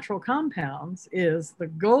of the natural compounds is the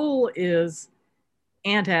goal is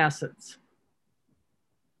antacids.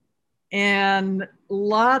 And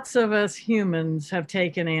lots of us humans have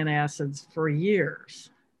taken antacids for years.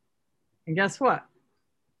 And guess what?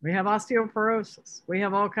 We have osteoporosis. We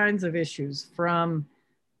have all kinds of issues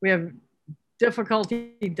we have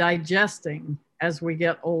difficulty digesting as we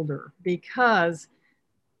get older because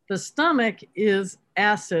the stomach is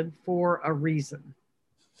acid for a reason.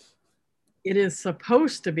 It is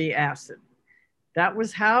supposed to be acid. That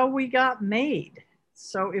was how we got made.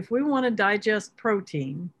 So if we want to digest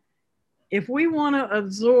protein, if we want to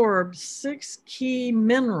absorb 6 key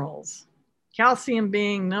minerals, calcium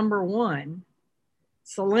being number 1,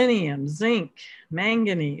 selenium, zinc,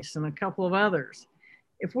 manganese, and a couple of others,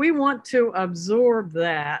 if we want to absorb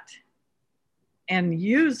that and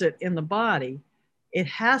use it in the body, it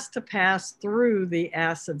has to pass through the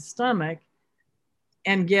acid stomach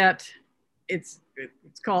and it's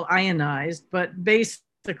called ionized, but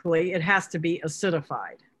basically it has to be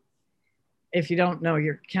acidified if you don't know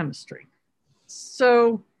your chemistry.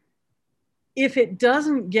 So if it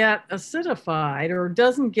doesn't get acidified or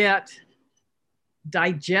doesn't get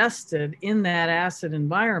digested in that acid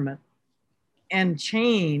environment and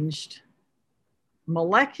changed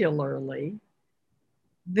molecularly,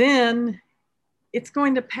 then it's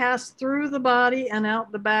going to pass through the body and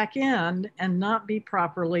out the back end and not be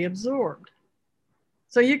properly absorbed.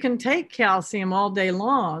 So you can take calcium all day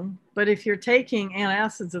long, but if you're taking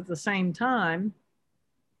antacids at the same time,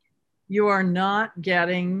 you are not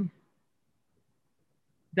getting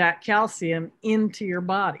that calcium into your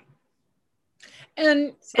body.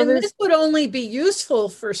 And this would only be useful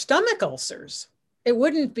for stomach ulcers. It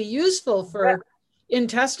wouldn't be useful for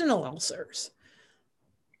intestinal ulcers.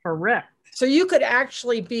 Correct. So you could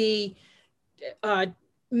actually be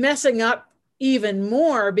messing up even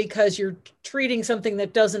more because you're treating something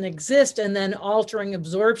that doesn't exist and then altering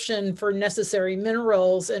absorption for necessary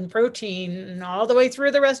minerals and protein and all the way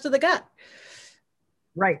through the rest of the gut.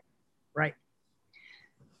 Right, right.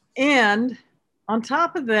 And on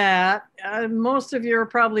top of that, most of you are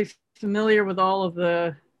probably familiar with all of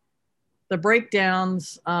the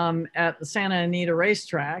breakdowns at the Santa Anita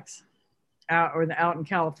racetracks out in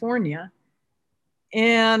California.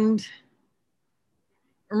 And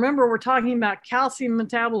remember, we're talking about calcium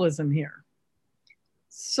metabolism here.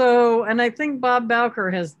 So, and I think Bob Bowker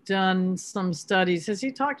has done some studies. Has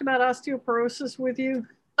he talked about osteoporosis with you?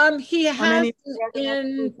 He has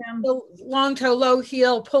in the long toe, low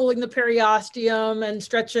heel, pulling the periosteum and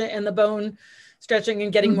stretching and the bone stretching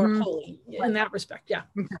and getting more pulley in that respect. Yeah.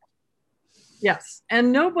 Okay. Yes.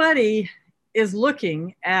 And nobody is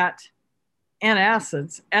looking at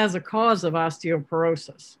antacids as a cause of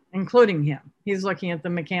osteoporosis, including him. He's looking at the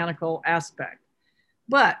mechanical aspect.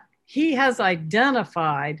 But he has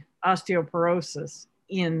identified osteoporosis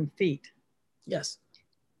in feet. Yes.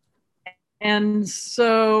 And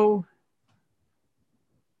so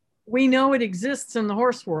we know it exists in the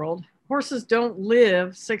horse world. Horses don't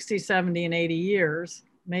live 60, 70, and 80 years,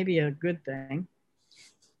 maybe a good thing.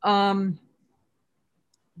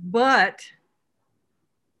 But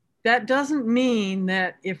that doesn't mean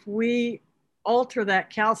that if we alter that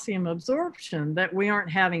calcium absorption, that we aren't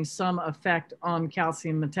having some effect on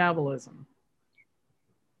calcium metabolism.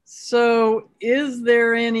 So is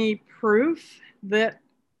there any proof that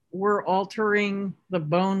we're altering the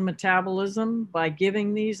bone metabolism by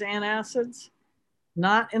giving these antacids?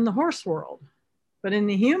 Not in the horse world, but in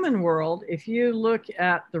the human world. If you look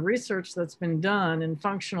at the research that's been done in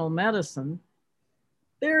functional medicine,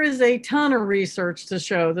 there is a ton of research to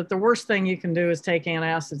show that the worst thing you can do is take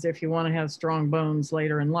antacids if you want to have strong bones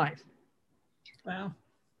later in life. Wow.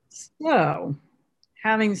 So,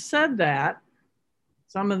 having said that,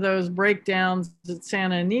 some of those breakdowns at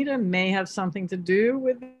Santa Anita may have something to do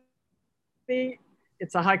with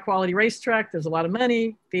it's a high quality racetrack. There's a lot of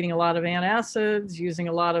money, feeding a lot of antacids, using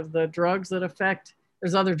a lot of the drugs that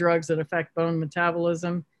there's other drugs that affect bone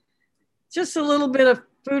metabolism. Just a little bit of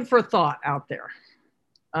food for thought out there.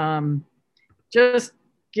 Just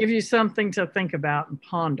give you something to think about and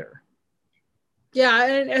ponder. Yeah,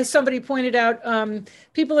 and as somebody pointed out,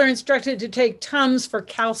 people are instructed to take Tums for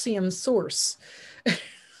calcium source.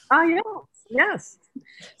 Yes.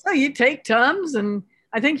 So you take Tums, and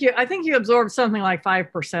I think you absorb something like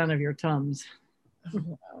 5% of your Tums. Oh,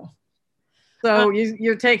 wow. So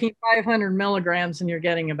you're taking 500 milligrams and you're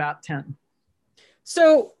getting about 10.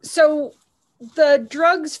 So the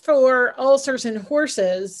drugs for ulcers in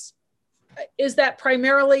horses, is that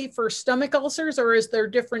primarily for stomach ulcers, or is there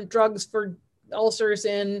different drugs for ulcers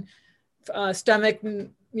in stomach,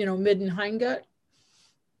 mid and hindgut?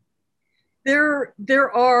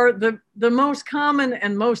 There are the most common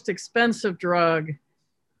and most expensive drug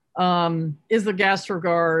is the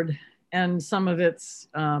GastroGuard, and some of it's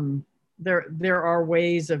there are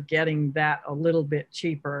ways of getting that a little bit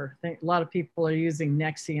cheaper. I think a lot of people are using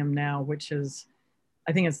Nexium now, which is,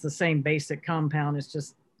 I think it's the same basic compound, it's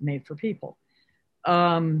just made for people.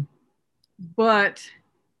 But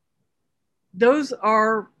those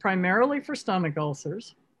are primarily for stomach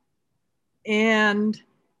ulcers, and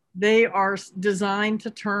they are designed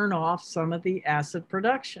to turn off some of the acid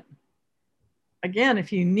production. Again,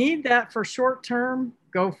 if you need that for short term,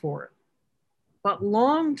 go for it. But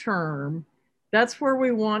long term, that's where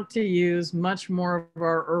we want to use much more of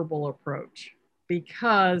our herbal approach,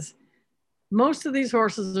 because most of these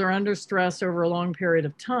horses are under stress over a long period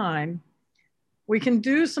of time. We can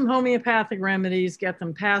do some homeopathic remedies, get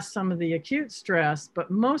them past some of the acute stress, but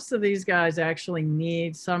most of these guys actually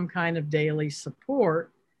need some kind of daily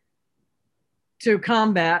support to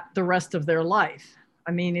combat the rest of their life.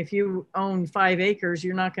 I mean, if you own 5 acres,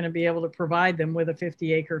 you're not going to be able to provide them with a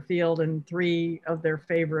 50-acre field and 3 of their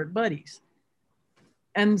favorite buddies.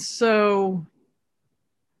 And so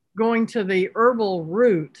going to the herbal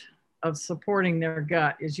route of supporting their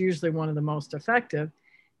gut is usually one of the most effective.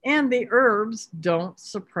 And the herbs don't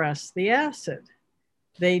suppress the acid.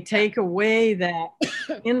 They take away that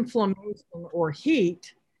inflammation or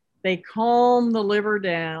heat. They calm the liver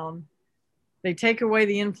down. They take away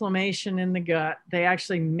the inflammation in the gut. They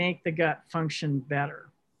actually make the gut function better.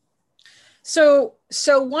 So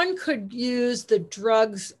one could use the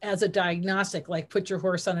drugs as a diagnostic, like put your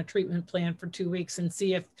horse on a treatment plan for 2 weeks and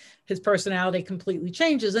see if his personality completely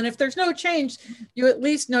changes. And if there's no change, you at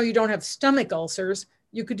least know you don't have stomach ulcers.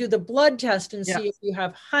 You could do the blood test and see if you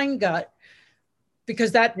have hindgut,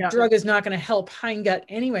 because that drug is not going to help hindgut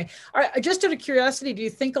anyway. All right, just out of curiosity, do you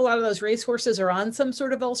think a lot of those racehorses are on some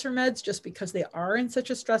sort of ulcer meds just because they are in such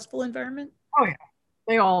a stressful environment? Oh yeah,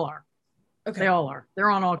 they all are. Okay. They all are. They're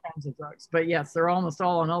on all kinds of drugs, but yes, they're almost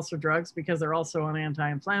all on ulcer drugs because they're also on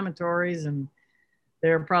anti-inflammatories, and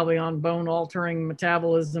they're probably on bone altering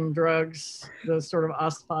metabolism drugs, those sort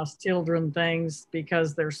of children things,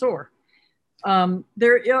 because they're sore.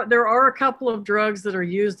 There are a couple of drugs that are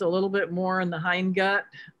used a little bit more in the hindgut,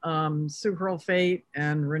 sucralfate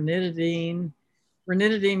and ranitidine.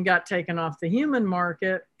 Ranitidine got taken off the human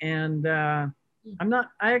market, and I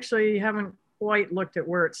actually haven't quite looked at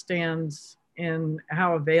where it stands and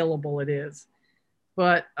how available it is,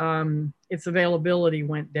 but its availability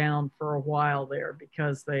went down for a while there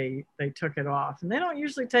because they took it off, and they don't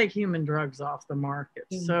usually take human drugs off the market.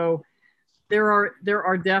 So there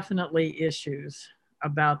are definitely issues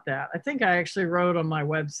about that. I think I actually wrote on my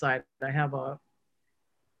website, I have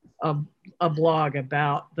a blog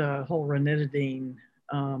about the whole ranitidine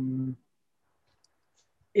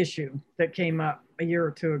issue that came up a year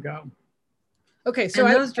or two ago. Okay, so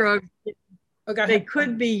and those drugs, they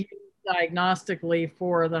could be used diagnostically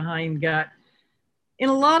for the hindgut. In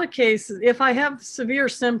a lot of cases, if I have severe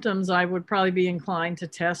symptoms, I would probably be inclined to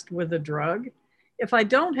test with a drug. If I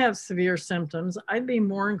don't have severe symptoms, I'd be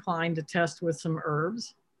more inclined to test with some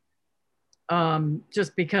herbs,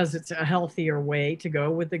 just because it's a healthier way to go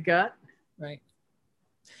with the gut. Right.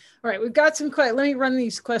 All right, we've got some, let me run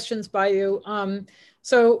these questions by you.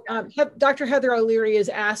 Dr. Heather O'Leary is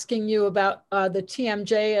asking you about the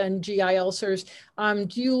TMJ and GI ulcers.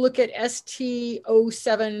 Do you look at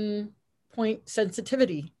ST07 point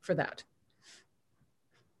sensitivity for that?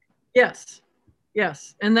 Yes,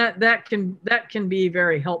 and that can be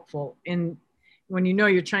very helpful in when you know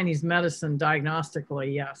your Chinese medicine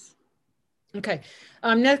diagnostically. Yes. Okay.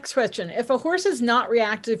 Next question. If a horse is not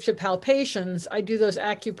reactive to palpations, I do those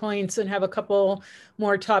acupoints and have a couple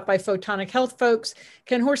more taught by Photonic Health folks.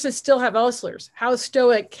 Can horses still have ulcers? How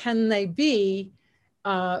stoic can they be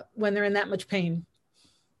when they're in that much pain?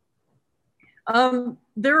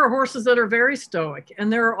 There are horses that are very stoic,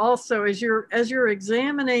 and there are also, as you're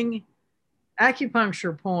examining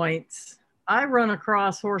acupuncture points, I run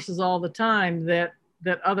across horses all the time that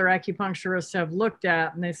other acupuncturists have looked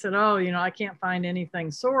at, and they said, oh, I can't find anything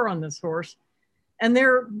sore on this horse. And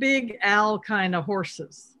they're big Al kind of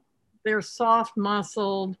horses. They're soft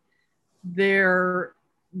muscled. They're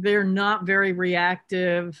not very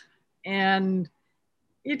reactive. And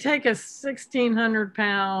you take a 1,600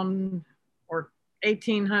 pound or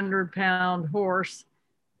 1,800 pound horse,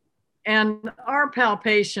 and our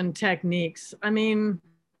palpation techniques, I mean,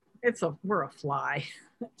 we're a fly.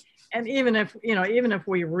 And even if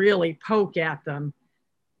we really poke at them,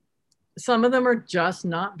 some of them are just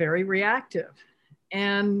not very reactive.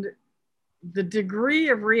 And the degree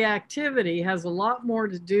of reactivity has a lot more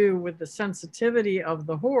to do with the sensitivity of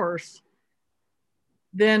the horse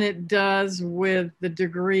than it does with the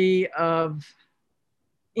degree of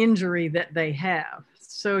injury that they have.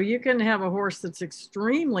 So you can have a horse that's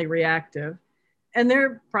extremely reactive, and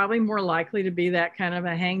they're probably more likely to be that kind of a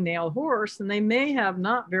hangnail horse, and they may have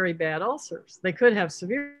not very bad ulcers. They could have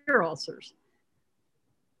severe ulcers.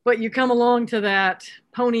 But you come along to that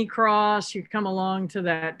pony cross, you come along to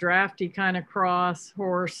that drafty kind of cross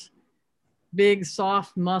horse, big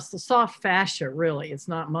soft muscle, soft fascia, really. It's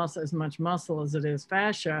not muscle, as much muscle as it is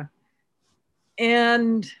fascia.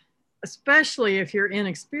 And especially if you're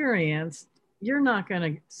inexperienced, you're not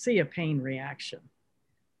going to see a pain reaction.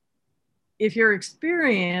 If you're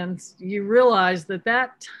experienced, you realize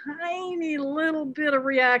that tiny little bit of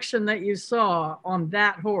reaction that you saw on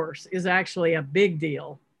that horse is actually a big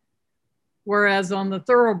deal. Whereas on the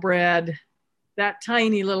thoroughbred, that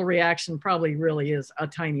tiny little reaction probably really is a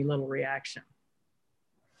tiny little reaction.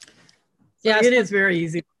 Yeah, it is very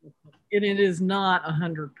easy. It is not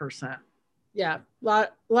 100%. Yeah, a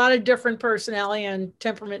lot of different personality and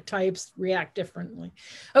temperament types react differently.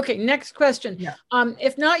 Okay, next question. Yeah.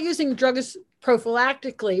 If not using drugs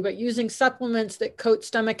prophylactically, but using supplements that coat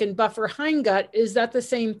stomach and buffer hindgut, is that the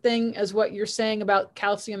same thing as what you're saying about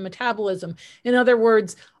calcium metabolism? In other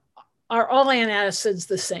words, are all antacids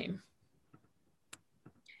the same?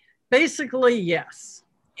 Basically, yes.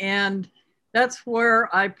 And that's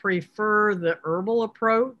where I prefer the herbal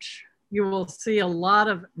approach. You will see a lot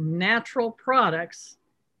of natural products,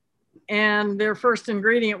 and their first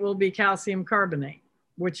ingredient will be calcium carbonate,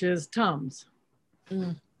 which is Tums.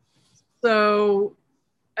 Mm. So,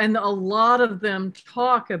 and a lot of them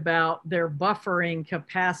talk about their buffering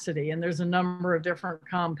capacity, and there's a number of different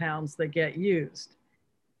compounds that get used.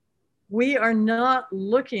 We are not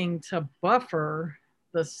looking to buffer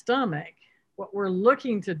the stomach. What we're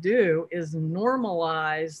looking to do is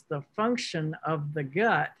normalize the function of the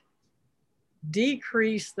gut,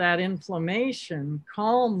 decrease that inflammation,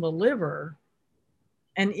 calm the liver.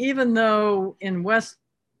 And even though in Western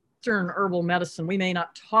herbal medicine, we may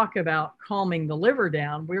not talk about calming the liver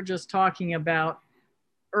down, we're just talking about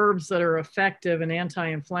herbs that are effective and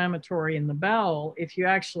anti-inflammatory in the bowel. If you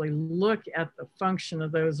actually look at the function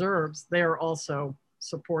of those herbs, they're also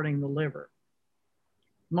supporting the liver.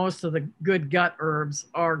 Most of the good gut herbs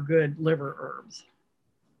are good liver herbs.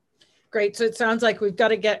 Great. So it sounds like we've got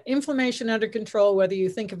to get inflammation under control, whether you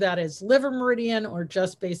think of that as liver meridian or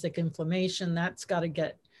just basic inflammation. That's got to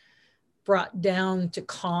get brought down to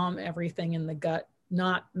calm everything in the gut,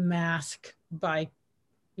 not mask by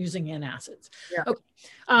using antacids. Yeah. Okay.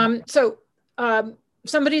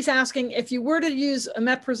 Somebody's asking, if you were to use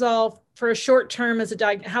omeprazole for a short term as a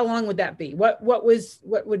diet, how long would that be? What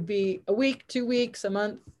would be a week, 2 weeks, a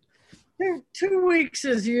month? 2 weeks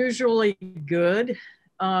is usually good.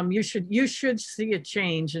 You should see a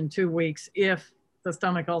change in 2 weeks if the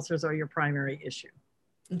stomach ulcers are your primary issue.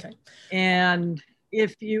 Okay. And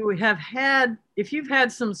if you've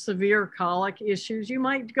had some severe colic issues, you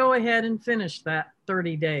might go ahead and finish that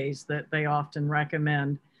 30 days that they often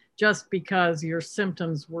recommend, just because your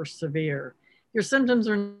symptoms were severe. Your symptoms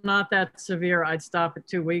are not that severe, I'd stop at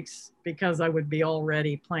 2 weeks, because I would be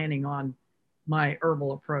already planning on my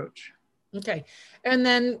herbal approach. Okay. And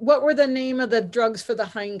then what were the name of the drugs for the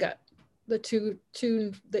hindgut? The two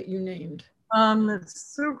that you named?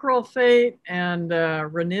 It's sucralfate and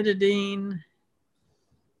ranitidine.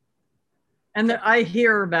 And I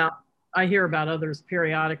hear about others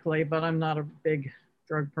periodically, but I'm not a big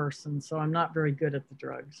drug person, so I'm not very good at the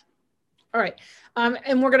drugs. All right.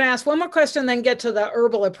 And we're going to ask one more question, then get to the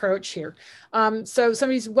herbal approach here. So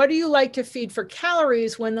what do you like to feed for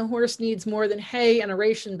calories when the horse needs more than hay and a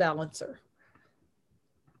ration balancer?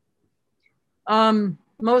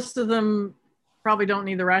 Most of them probably don't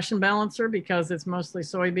need the ration balancer because it's mostly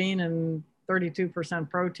soybean and 32%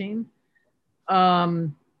 protein.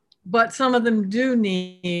 But some of them do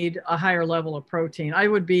need a higher level of protein.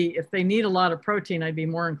 If they need a lot of protein, I'd be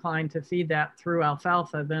more inclined to feed that through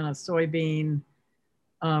alfalfa than a soybean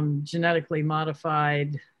genetically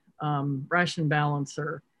modified ration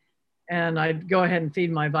balancer. And I'd go ahead and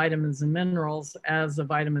feed my vitamins and minerals as a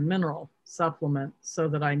vitamin mineral supplement so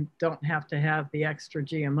that I don't have to have the extra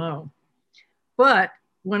GMO. But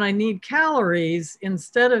when I need calories,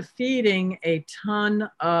 instead of feeding a ton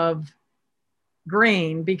of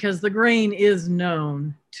grain, because the grain is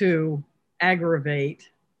known to aggravate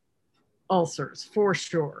ulcers for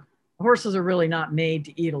sure. Horses are really not made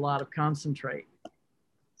to eat a lot of concentrate.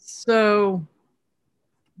 So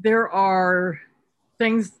there are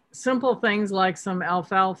simple things like some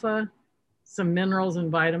alfalfa, some minerals and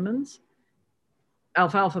vitamins,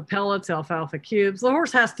 alfalfa pellets, alfalfa cubes. The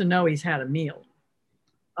horse has to know he's had a meal.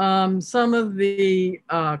 Some of the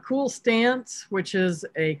Cool Stance, which is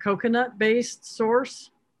a coconut-based source.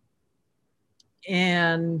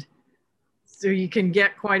 And so you can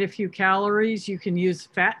get quite a few calories. You can use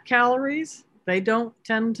fat calories. They don't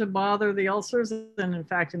tend to bother the ulcers. And in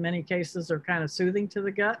fact, in many cases, are kind of soothing to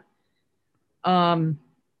the gut.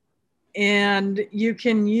 And you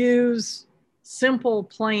can use simple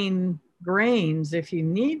plain grains if you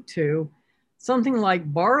need to. Something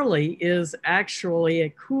like barley is actually a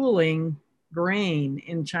cooling grain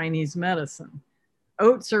in Chinese medicine.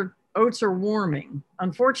 Oats are warming.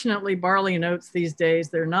 Unfortunately, barley and oats these days,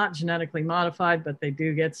 they're not genetically modified, but they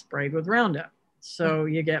do get sprayed with Roundup. So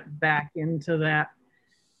you get back into that,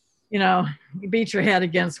 you beat your head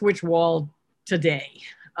against which wall today.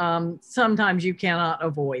 Sometimes you cannot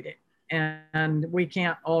avoid it. And we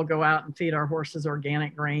can't all go out and feed our horses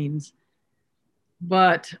organic grains.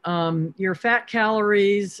 But your fat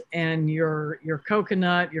calories and your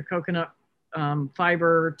coconut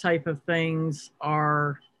fiber type of things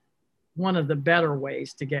are one of the better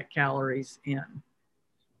ways to get calories in.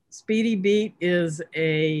 Speedy beet is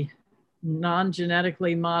a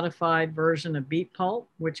non-genetically modified version of beet pulp,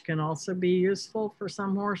 which can also be useful for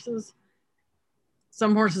some horses.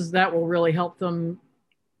 Some horses that will really help them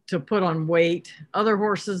to put on weight. Other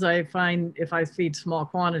horses, I find if I feed small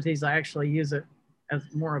quantities, I actually use it as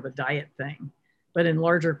more of a diet thing. But in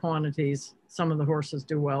larger quantities, some of the horses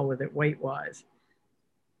do well with it weight-wise.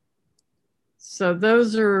 So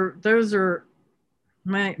those are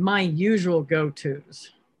my usual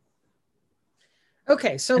go-tos.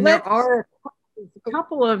 Okay, so there are a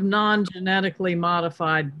couple of non-genetically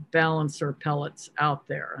modified balancer pellets out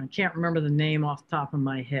there. I can't remember the name off the top of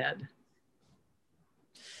my head.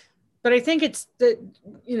 But I think it's that,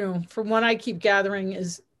 you know, from what I keep gathering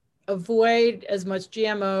is avoid as much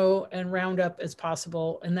GMO and Roundup as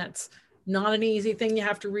possible. And that's not an easy thing. You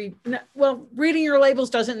have to read. Well, reading your labels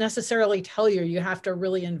doesn't necessarily tell you. You have to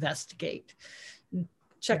really investigate.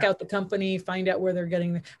 Check out the company, find out where they're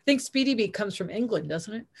getting. I think Speedy Beat comes from England,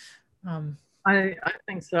 doesn't it? I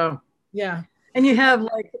think so. Yeah. And you have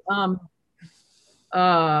like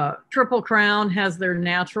Triple Crown has their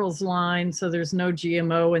naturals line, so there's no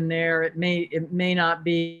GMO in there. It may not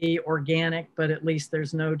be organic, but at least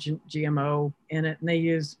there's no GMO in it. And they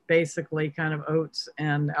use basically kind of oats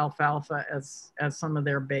and alfalfa as some of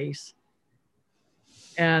their base.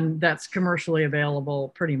 And that's commercially available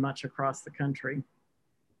pretty much across the country.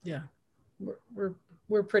 Yeah,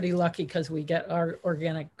 we're pretty lucky because we get our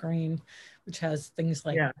organic grain, which has things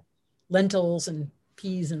like lentils and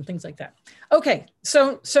peas and things like that. Okay,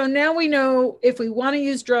 so now we know if we want to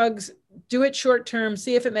use drugs, do it short term,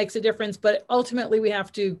 see if it makes a difference, but ultimately we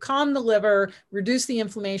have to calm the liver, reduce the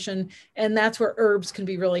inflammation, and that's where herbs can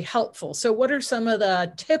be really helpful. So what are some of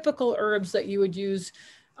the typical herbs that you would use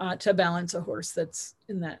to balance a horse that's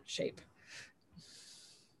in that shape?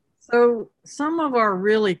 So some of our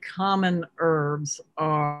really common herbs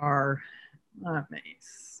are, let me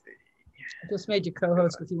see. I just made you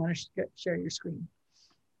co-host if you want to share your screen.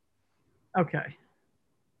 Okay.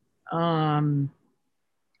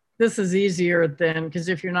 This is easier than, because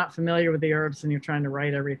if you're not familiar with the herbs and you're trying to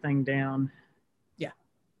write everything down. Yeah.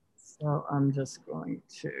 So I'm just going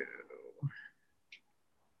to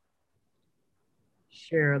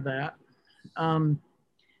share that.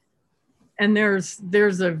 And there's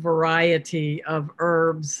a variety of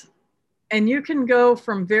herbs, and you can go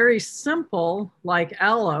from very simple like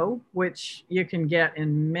aloe, which you can get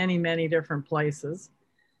in many, many different places.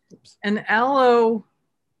 And aloe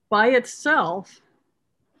by itself,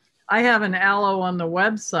 I have an aloe on the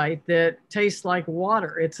website that tastes like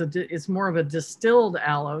water. It's more of a distilled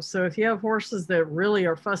aloe. So if you have horses that really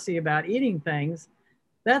are fussy about eating things,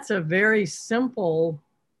 that's a very simple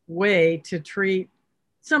way to treat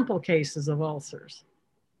simple cases of ulcers.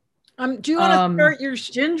 Do you want to start your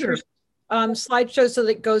ginger slideshow so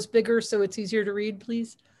that it goes bigger so it's easier to read,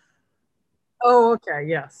 please? Oh, okay.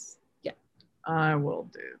 Yes. Yeah. I will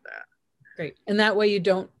do that. Great. And that way you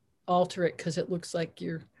don't alter it because it looks like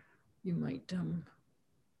you might.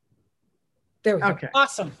 There we go. Okay.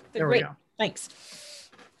 Awesome. There Great. we go. Thanks.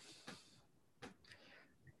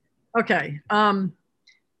 Okay.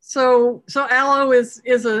 So aloe is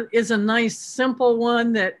a nice simple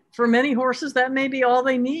one that for many horses that may be all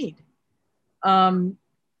they need.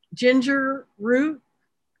 Ginger root.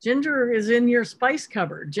 Ginger is in your spice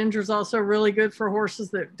cupboard. Ginger is also really good for horses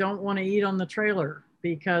that don't want to eat on the trailer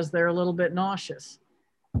because they're a little bit nauseous.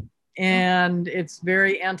 And it's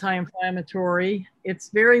very anti-inflammatory. It's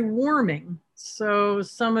very warming. So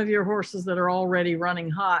some of your horses that are already running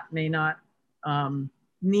hot may not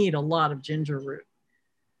need a lot of ginger root.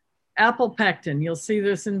 Apple pectin, you'll see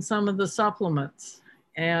this in some of the supplements.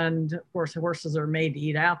 And of course, horses are made to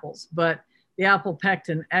eat apples, but the apple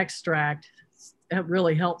pectin extract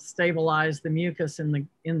really helps stabilize the mucus in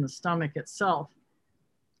the stomach itself.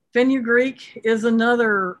 Fenugreek is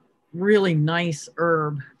another really nice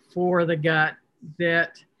herb for the gut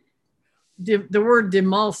that the word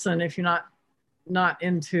demulcin, if you're not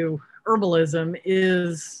into herbalism,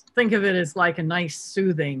 is think of it as like a nice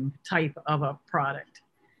soothing type of a product.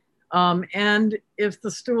 And if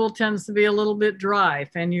the stool tends to be a little bit dry,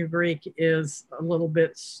 fenugreek is a little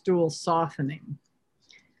bit stool softening.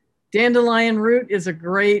 Dandelion root is a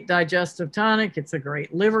great digestive tonic. It's a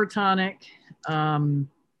great liver tonic.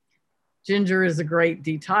 Ginger is a great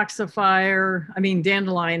detoxifier.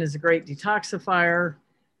 Dandelion is a great detoxifier.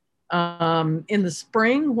 In the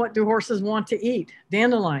spring, what do horses want to eat?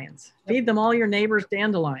 Dandelions. Feed them all your neighbors'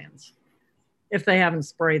 dandelions if they haven't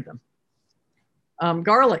sprayed them.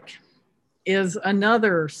 Garlic is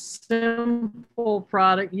another simple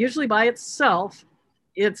product. Usually by itself,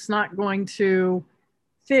 it's not going to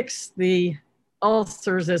fix the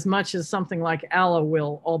ulcers as much as something like aloe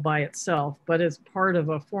will all by itself, but as part of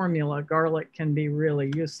a formula, garlic can be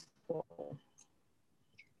really useful.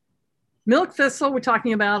 Milk thistle, we're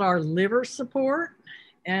talking about our liver support.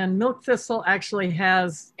 And milk thistle actually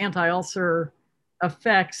has anti-ulcer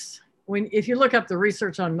effects. If you look up the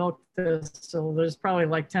research on milk thistle, there's probably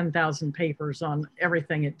like 10,000 papers on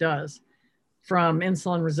everything it does, from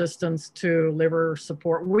insulin resistance to liver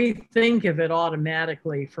support. We think of it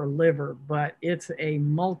automatically for liver, but it's a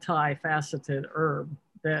multifaceted herb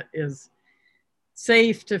that is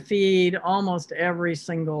safe to feed almost every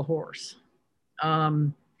single horse.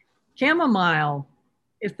 Chamomile,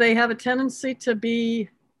 if they have a tendency to be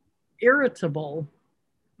irritable,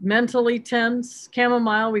 mentally tense,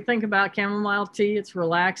 chamomile, we think about chamomile tea, it's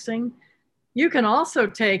relaxing. You can also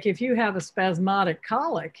take, if you have a spasmodic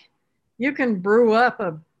colic, you can brew up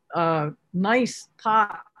a nice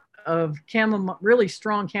pot of really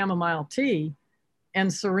strong chamomile tea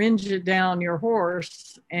and syringe it down your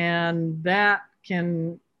horse, and that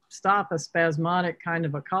can stop a spasmodic kind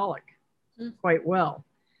of a colic quite well.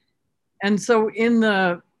 And so in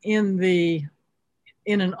an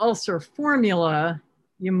ulcer formula,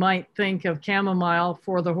 you might think of chamomile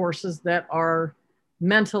for the horses that are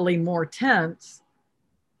mentally more tense,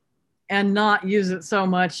 and not use it so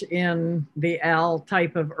much in the Al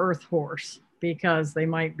type of earth horse because they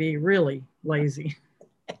might be really lazy.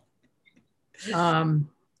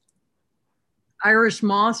 Irish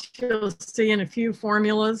moss, you'll see in a few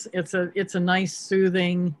formulas. It's a nice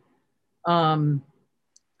soothing,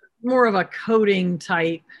 more of a coating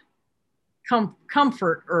type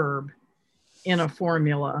comfort herb in a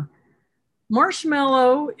formula.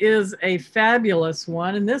 Marshmallow is a fabulous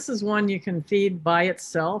one, and this is one you can feed by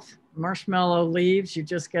itself. Marshmallow leaves, you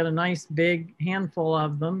just get a nice big handful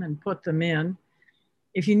of them and put them in.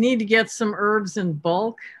 If you need to get some herbs in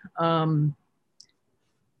bulk, Mountain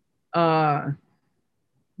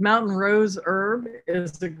Rose herb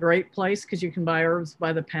is a great place because you can buy herbs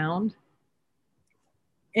by the pound.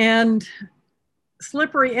 And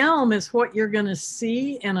slippery elm is what you're going to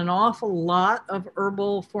see in an awful lot of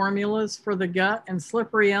herbal formulas for the gut. And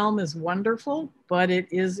slippery elm is wonderful, but it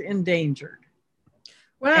is endangered.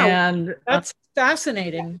 Wow, and that's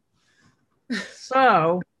fascinating.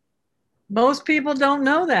 So most people don't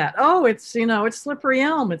know that. Oh, it's slippery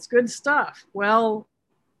elm. It's good stuff. Well,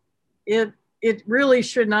 it really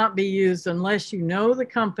should not be used unless you know the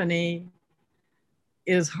company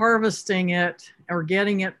is harvesting it or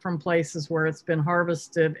getting it from places where it's been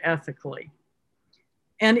harvested ethically.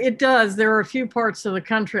 And it does. There are a few parts of the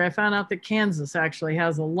country. I found out that Kansas actually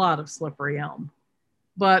has a lot of slippery elm,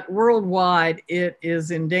 but worldwide it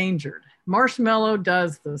is endangered. Marshmallow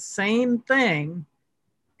does the same thing,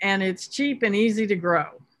 and it's cheap and easy to grow.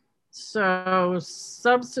 So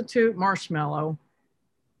substitute marshmallow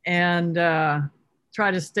and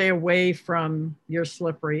try to stay away from your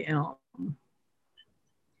slippery elm.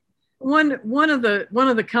 One of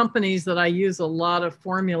the companies that I use a lot of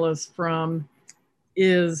formulas from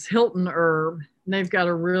is Hilton Herb. And they've got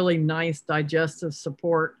a really nice digestive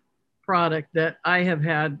support product that I have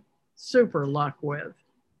had super luck with.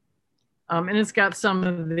 And it's got some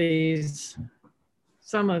of these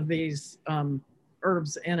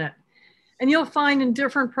herbs in it. And you'll find in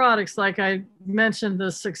different products, like I mentioned,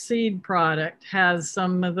 the Succeed product has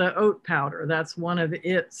some of the oat powder. That's one of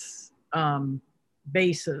its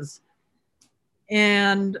bases.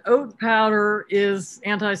 And oat powder is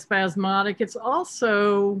antispasmodic. It's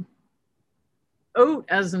also, oat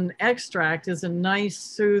as an extract is a nice,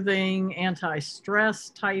 soothing, anti-stress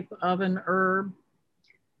type of an herb.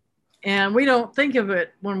 And we don't think of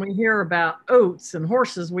it when we hear about oats and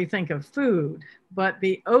horses, we think of food, but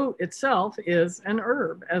the oat itself is an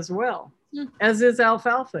herb as well, as is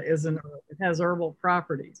alfalfa is an herb. It has herbal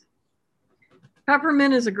properties.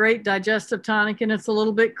 Peppermint is a great digestive tonic, and it's a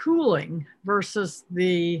little bit cooling versus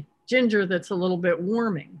the ginger that's a little bit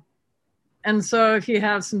warming. And so if you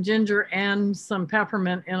have some ginger and some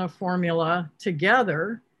peppermint in a formula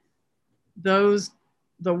together, the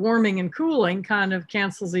warming and cooling kind of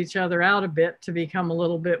cancels each other out a bit to become a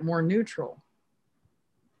little bit more neutral.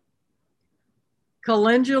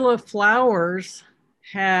 Calendula flowers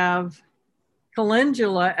have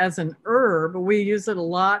calendula as an herb. We use it a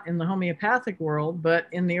lot in the homeopathic world, but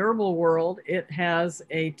in the herbal world, it has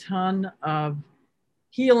a ton of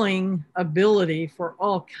healing ability for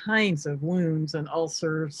all kinds of wounds and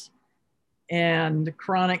ulcers and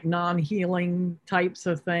chronic non-healing types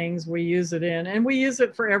of things. We use it in, and we use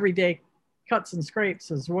it for everyday cuts and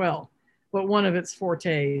scrapes as well. But one of its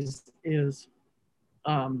fortes is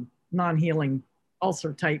non-healing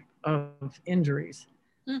ulcer type of injuries.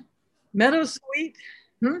 Meadowsweet.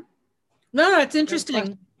 No, that's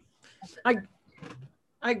interesting.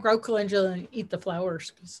 I grow calendula and eat the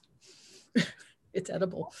flowers because it's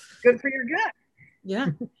edible. Good for your gut. Yeah.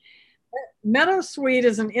 Meadowsweet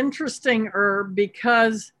is an interesting herb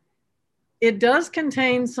because it does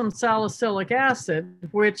contain some salicylic acid,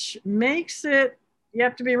 which makes it, you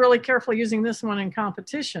have to be really careful using this one in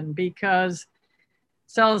competition because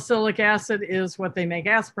salicylic acid is what they make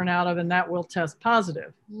aspirin out of, and that will test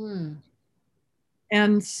positive.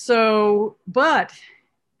 And so, but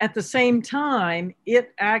at the same time,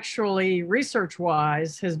 it actually,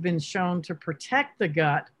 research-wise, has been shown to protect the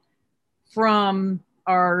gut from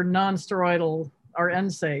our non-steroidal, our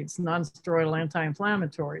NSAIDs, non-steroidal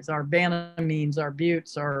anti-inflammatories, our Banamines, our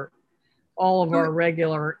Butes, all of our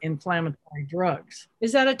regular inflammatory drugs.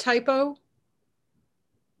 Is that a typo?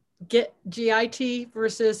 Get GIT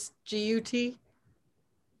versus GUT?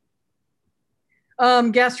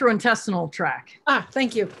 Gastrointestinal tract. Ah,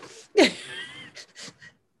 thank you.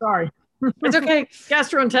 Sorry. It's okay.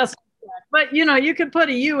 Gastrointestinal tract. But you know, you could put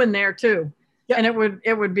a U in there too. Yep. And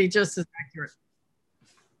it would be just as accurate.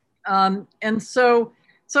 And so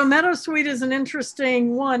meadowsweet is an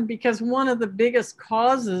interesting one because one of the biggest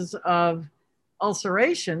causes of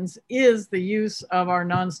ulcerations is the use of our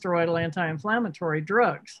non-steroidal anti-inflammatory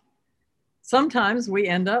drugs. Sometimes we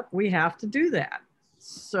have to do that.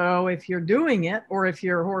 So if you're doing it, or if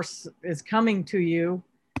your horse is coming to you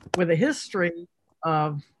with a history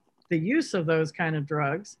of the use of those kind of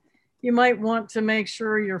drugs, you might want to make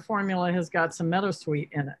sure your formula has got some meadowsweet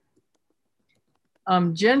in it.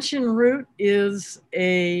 Gentian root it's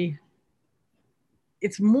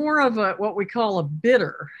more of what we call a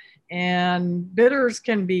bitter, and bitters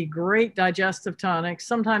can be great digestive tonics.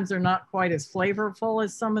 Sometimes they're not quite as flavorful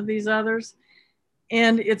as some of these others.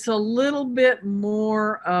 And it's a little bit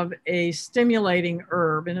more of a stimulating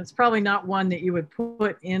herb, and it's probably not one that you would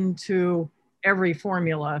put into every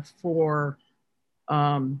formula for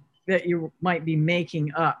that you might be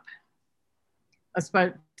making up,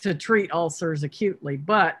 especially to treat ulcers acutely.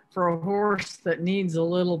 But for a horse that needs a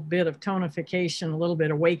little bit of tonification, a little bit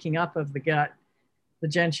of waking up of the gut, the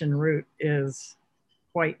gentian root is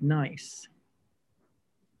quite nice.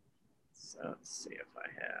 So let's see if I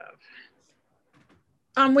have.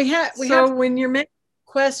 We have when you're making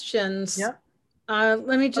questions. Yep.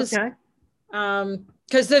 Let me just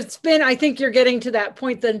because it's been, I think you're getting to that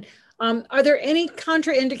point. Then, are there any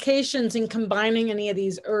contraindications in combining any of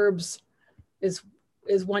these herbs? Is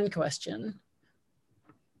one question.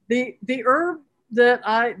 The herbs that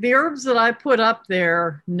I put up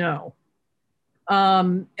there, no.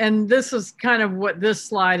 And this is kind of what this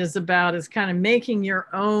slide is about, is kind of making your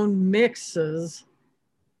own mixes.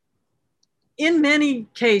 In many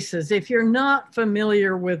cases, if you're not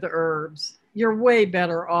familiar with herbs, you're way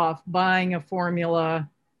better off buying a formula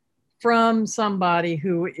from somebody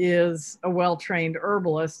who is a well-trained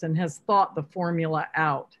herbalist and has thought the formula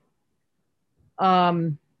out.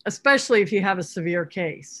 Especially if you have a severe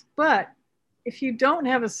case. But if you don't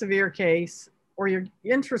have a severe case, or you're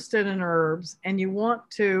interested in herbs and you want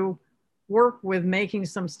to work with making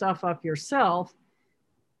some stuff up yourself,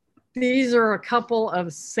 these are a couple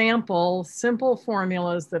of simple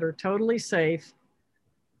formulas that are totally safe.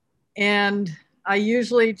 And I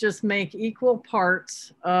usually just make equal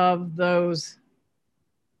parts of those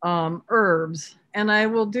herbs. And I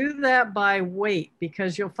will do that by weight,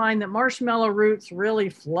 because you'll find that marshmallow root's really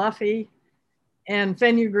fluffy and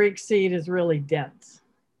fenugreek seed is really dense.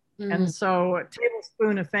 And so a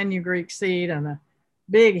tablespoon of fenugreek seed and a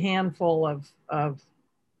big handful of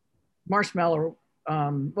marshmallow,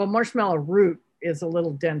 marshmallow root is a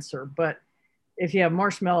little denser, but if you have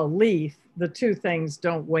marshmallow leaf, the two things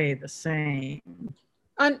don't weigh the same.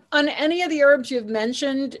 On any of the herbs you've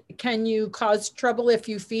mentioned, can you cause trouble if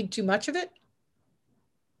you feed too much of it?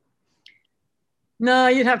 No,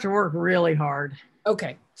 you'd have to work really hard.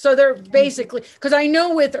 Okay. So they're basically, because I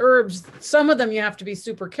know with herbs, some of them you have to be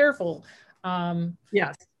super careful.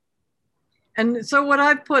 Yes. And so what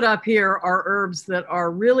I've put up here are herbs that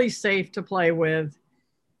are really safe to play with.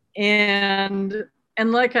 And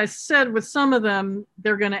like I said, with some of them,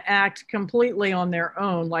 they're going to act completely on their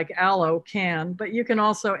own, like aloe can, but you can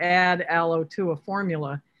also add aloe to a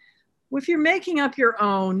formula. If you're making up your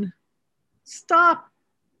own, stop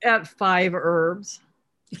at 5 herbs.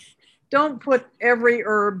 Don't put every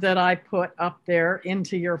herb that I put up there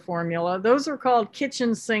into your formula. Those are called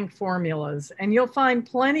kitchen sink formulas, and you'll find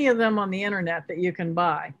plenty of them on the internet that you can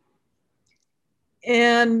buy.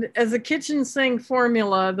 And as a kitchen sink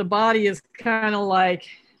formula, the body is kind of like,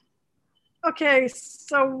 okay,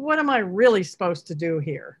 so what am I really supposed to do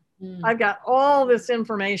here? I've got all this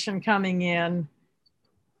information coming in,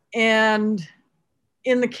 and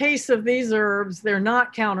in the case of these herbs, they're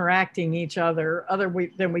not counteracting each other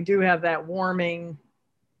than we do have that warming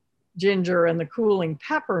ginger and the cooling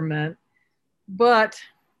peppermint. but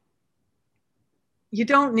you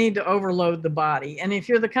don't need to overload the body. And if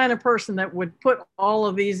you're the kind of person that would put all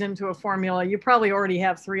of these into a formula, you probably already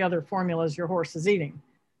have 3 other formulas your horse is eating.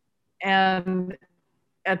 And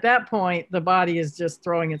at that point, the body is just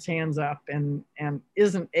throwing its hands up and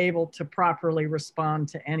isn't able to properly respond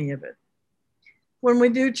to any of it. When we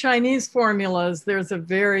do Chinese formulas, there's a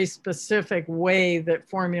very specific way that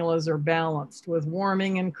formulas are balanced with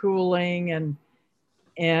warming and cooling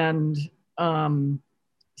and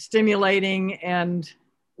stimulating and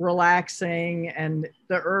relaxing, and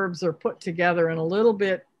the herbs are put together in a little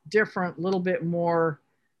bit different, little bit more,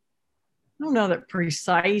 I don't know that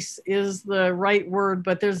precise is the right word,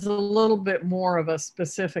 but there's a little bit more of a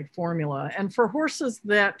specific formula. And for horses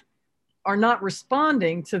that are not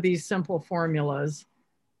responding to these simple formulas,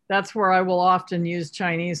 that's where I will often use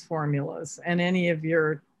Chinese formulas. And any of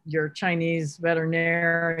your Chinese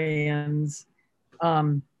veterinarians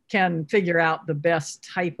can figure out the best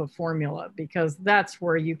type of formula, because that's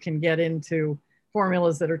where you can get into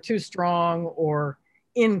formulas that are too strong or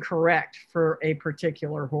incorrect for a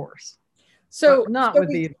particular horse. So, not with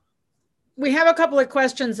these. We have a couple of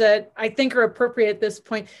questions that I think are appropriate at this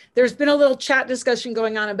point. There's been a little chat discussion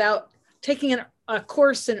going on about taking a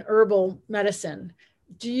course in herbal medicine.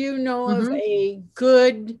 Do you know of a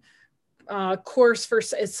good course for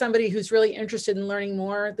somebody who's really interested in learning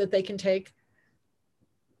more that they can take?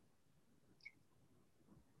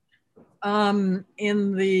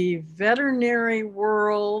 In the veterinary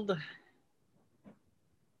world,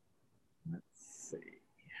 let's see.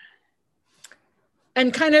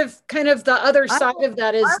 And kind of the other side of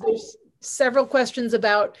that is there's several questions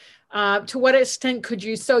about to what extent could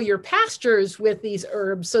you sow your pastures with these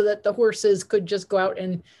herbs so that the horses could just go out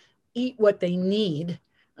and eat what they need?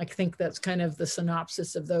 I think that's kind of the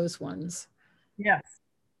synopsis of those ones. Yes.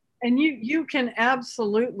 And you can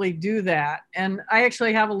absolutely do that. And I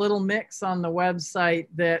actually have a little mix on the website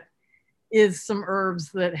that is some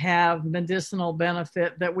herbs that have medicinal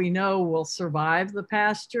benefit that we know will survive the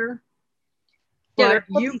pasture. But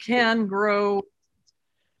you can grow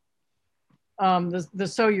the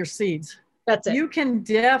sow your seeds. That's it. You can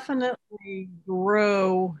definitely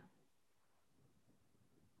grow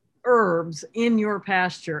herbs in your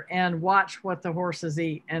pasture and watch what the horses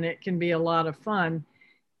eat. And it can be a lot of fun.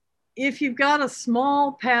 If you've got a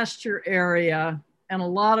small pasture area and a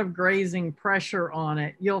lot of grazing pressure on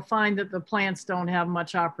it, you'll find that the plants don't have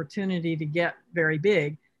much opportunity to get very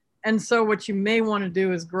big. And so what you may want to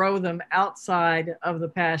do is grow them outside of the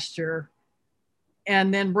pasture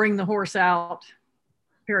and then bring the horse out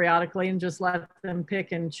periodically and just let them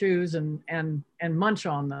pick and choose and munch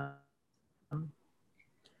on them.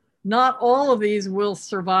 Not all of these will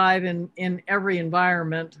survive in every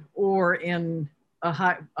environment or in a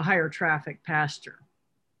higher traffic pasture.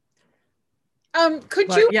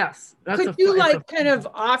 Could you like kind of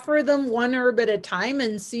offer them one herb at a time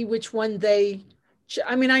and see which one they,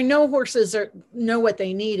 I mean, I know horses know what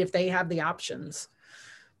they need if they have the options.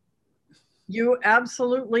 You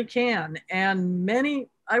absolutely can. And many,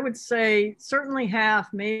 I would say certainly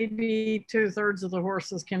half, maybe 2/3 of the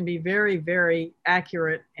horses can be very, very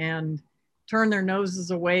accurate and turn their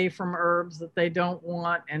noses away from herbs that they don't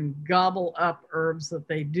want and gobble up herbs that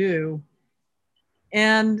they do.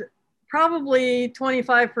 And probably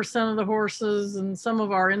 25% of the horses and some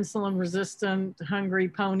of our insulin resistant, hungry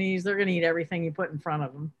ponies, they're going to eat everything you put in front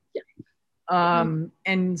of them. Yeah.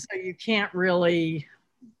 And so you can't really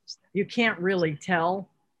tell.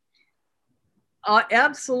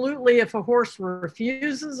 Absolutely, if a horse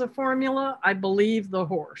refuses a formula, I believe the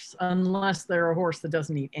horse, unless they're a horse that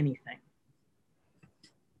doesn't eat anything.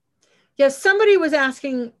 Yes, somebody was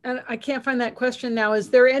asking, and I can't find that question now,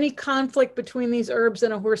 is there any conflict between these herbs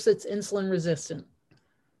and a horse that's insulin resistant?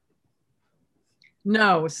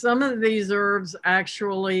 No, some of these herbs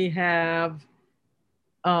actually have,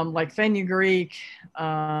 like fenugreek,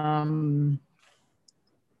 let's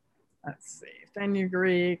see,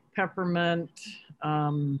 fenugreek, peppermint,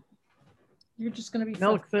 you're just going to be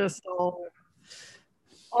milk thistle.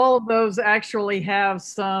 All of those actually have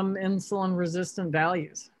some insulin resistant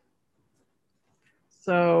values.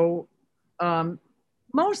 So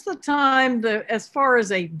most of the time, as far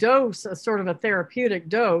as a dose, a sort of a therapeutic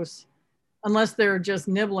dose, unless they're just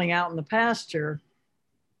nibbling out in the pasture,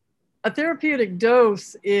 a therapeutic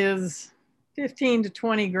dose is 15 to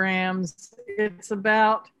 20 grams. It's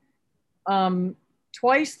about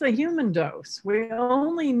twice the human dose. We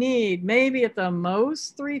only need maybe at the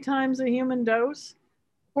most 3 times a human dose.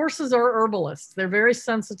 Horses are herbalists. They're very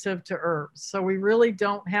sensitive to herbs. So we really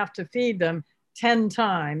don't have to feed them 10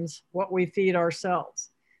 times what we feed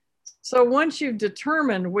ourselves. So once you've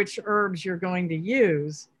determined which herbs you're going to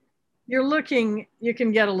use, you're looking, you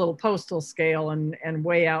can get a little postal scale and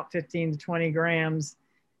weigh out 15 to 20 grams.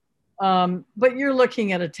 But you're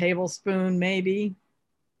looking at a tablespoon, maybe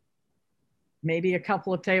a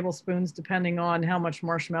couple of tablespoons, depending on how much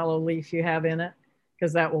marshmallow leaf you have in it,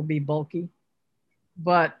 because that will be bulky.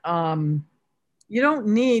 But you don't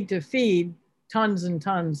need to feed tons and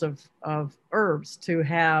tons of herbs to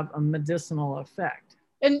have a medicinal effect.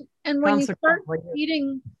 And when you start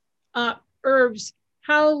eating herbs,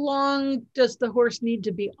 how long does the horse need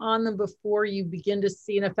to be on them before you begin to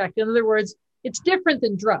see an effect? In other words, it's different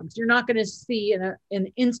than drugs. You're not going to see an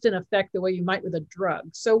instant effect the way you might with a drug.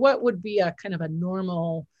 So what would be a kind of a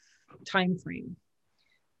normal time frame?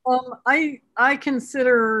 I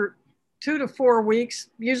consider 2 to 4 weeks.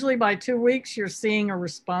 Usually by 2 weeks, you're seeing a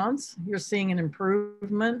response. You're seeing an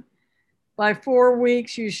improvement. By 4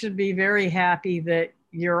 weeks, you should be very happy that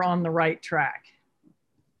you're on the right track.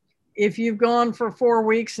 If you've gone for 4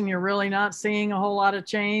 weeks and you're really not seeing a whole lot of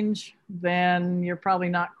change, then you're probably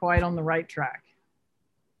not quite on the right track.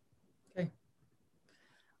 Okay.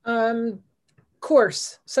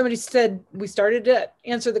 Course. Somebody said we started to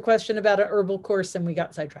answer the question about an herbal course and we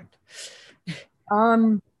got sidetracked.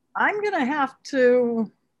 I'm going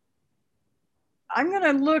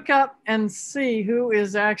to look up and see who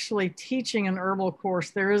is actually teaching an herbal course.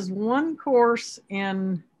 There is one course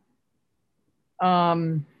in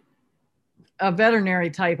a veterinary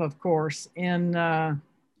type of course in out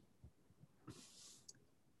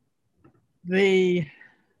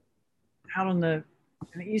on the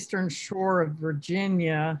eastern shore of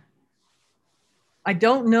Virginia. I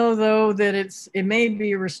don't know though that it may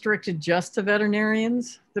be restricted just to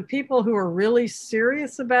veterinarians. The people who are really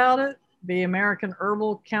serious about it, the American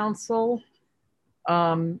Herbal Council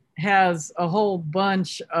has a whole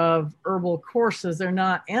bunch of herbal courses. They're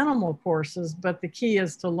not animal courses, but the key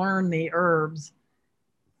is to learn the herbs.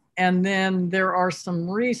 And then there are some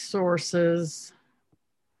resources.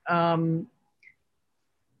 And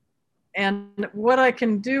what I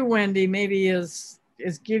can do, Wendy, maybe is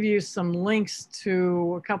give you some links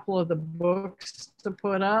to a couple of the books to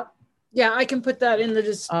put up. Yeah, I can put that in the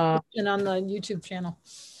description on the YouTube channel.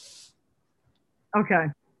 Okay.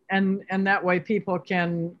 And that way people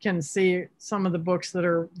can see some of the books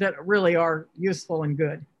that really are useful and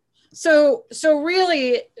good. So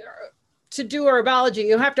really, to do herbology,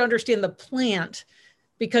 you have to understand the plant,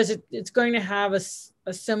 because it's going to have a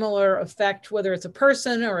similar effect, whether it's a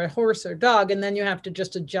person or a horse or dog, and then you have to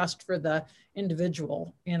just adjust for the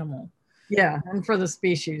individual animal. Yeah, and for the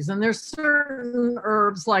species. And there's certain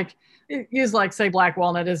herbs, like say black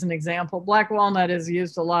walnut as an example. Black walnut is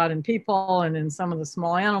used a lot in people and in some of the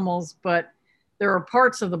small animals, but there are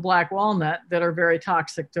parts of the black walnut that are very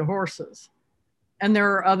toxic to horses. And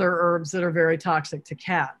there are other herbs that are very toxic to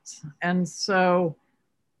cats. And so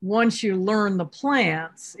once you learn the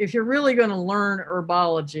plants, if you're really going to learn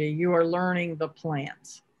herbology, you are learning the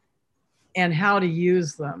plants and how to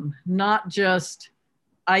use them, not just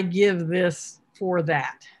I give this for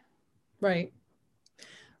that. Right.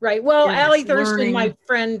 Right. Well, Allie Thurston, my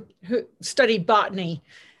friend who studied botany.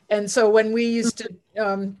 And so when we used to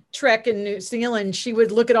trek in New Zealand, she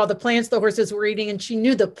would look at all the plants the horses were eating, and she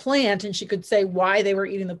knew the plant, and she could say why they were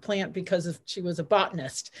eating the plant because she was a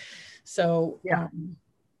botanist. So yeah.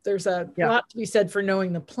 There's a lot to be said for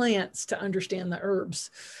knowing the plants to understand the herbs.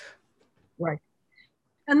 Right.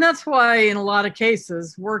 And that's why in a lot of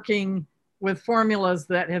cases, working with formulas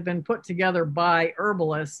that have been put together by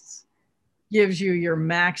herbalists gives you your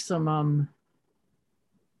maximum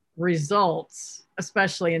results,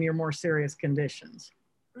 especially in your more serious conditions.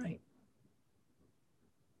 Right.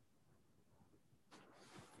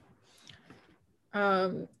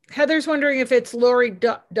 Heather's wondering if it's Lori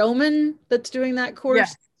Doman that's doing that course.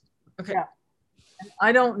 Yes. Okay. Yeah.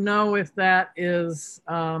 I don't know if that is.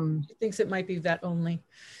 She thinks it might be vet only.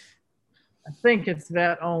 I think it's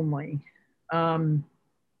vet only. But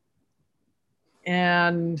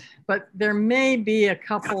there may be a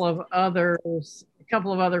couple of other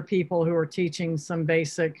people who are teaching some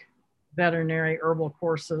basic veterinary herbal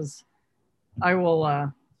courses.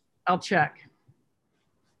 I'll check.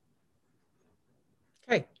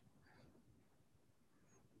 Okay.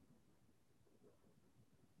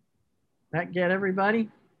 That get everybody?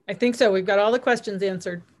 I think so. We've got all the questions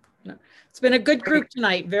answered. It's been a good group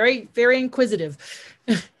tonight. Very, very inquisitive.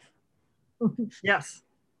 Yes.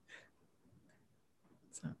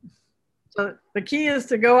 So the key is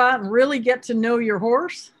to go out and really get to know your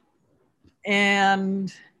horse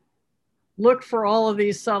and look for all of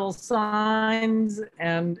these subtle signs.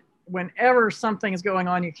 And whenever something is going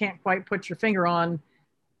on you can't quite put your finger on,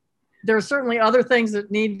 there are certainly other things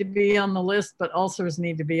that need to be on the list, but ulcers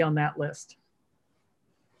need to be on that list.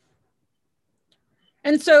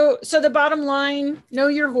 And so the bottom line, know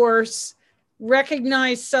your horse,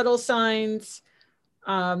 recognize subtle signs.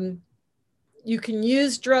 You can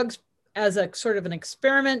use drugs as a sort of an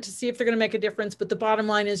experiment to see if they're going to make a difference. But the bottom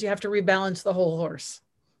line is you have to rebalance the whole horse.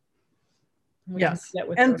 Yes.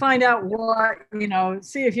 And find out what,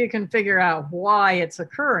 see if you can figure out why it's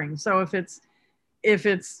occurring. So if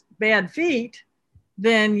it's bad feet,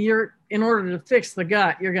 then in order to fix the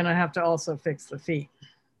gut, you're going to have to also fix the feet,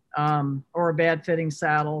 or a bad fitting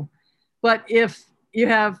saddle. But if you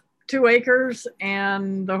have 2 acres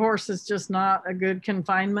and the horse is just not a good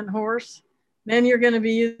confinement horse, then you're going to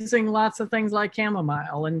be using lots of things like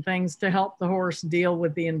chamomile and things to help the horse deal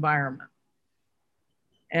with the environment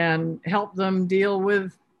and help them deal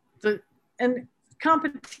with and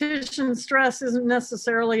competition stress isn't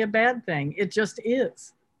necessarily a bad thing. It just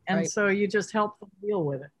is. And right. So you just help them deal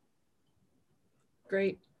with it.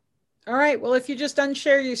 Great. All right. Well, if you just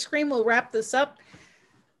unshare your screen, we'll wrap this up.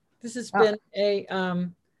 This has been a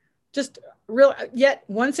just real, yet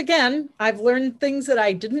once again, I've learned things that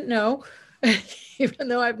I didn't know, even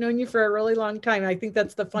though I've known you for a really long time. I think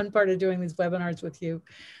that's the fun part of doing these webinars with you.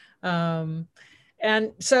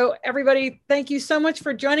 And so everybody, thank you so much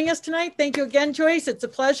for joining us tonight. Thank you again, Joyce. It's a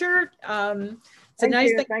pleasure. It's a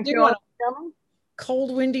nice thing to do on a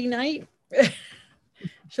cold, windy night.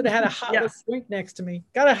 Should have had a hot drink next to me.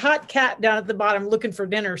 Got a hot cat down at the bottom looking for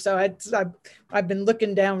dinner. So I've been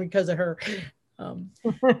looking down because of her. All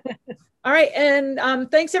right.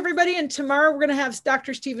 And thanks, everybody. And tomorrow we're going to have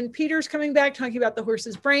Dr. Stephen Peters coming back talking about the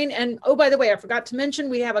horse's brain. And oh, by the way, I forgot to mention,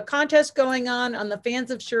 we have a contest going on the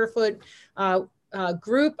Fans of Surefoot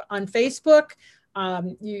group on Facebook.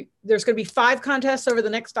 There's going to be 5 contests over the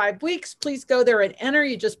next 5 weeks. Please go there and enter.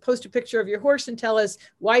 You just post a picture of your horse and tell us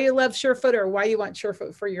why you love Surefoot or why you want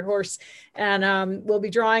Surefoot for your horse. And we'll be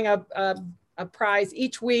drawing a prize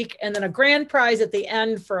each week and then a grand prize at the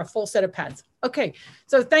end for a full set of pads. Okay,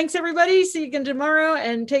 so thanks everybody. See you again tomorrow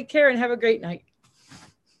and take care and have a great night.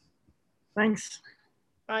 Thanks.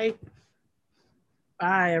 Bye.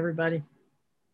 Bye, everybody.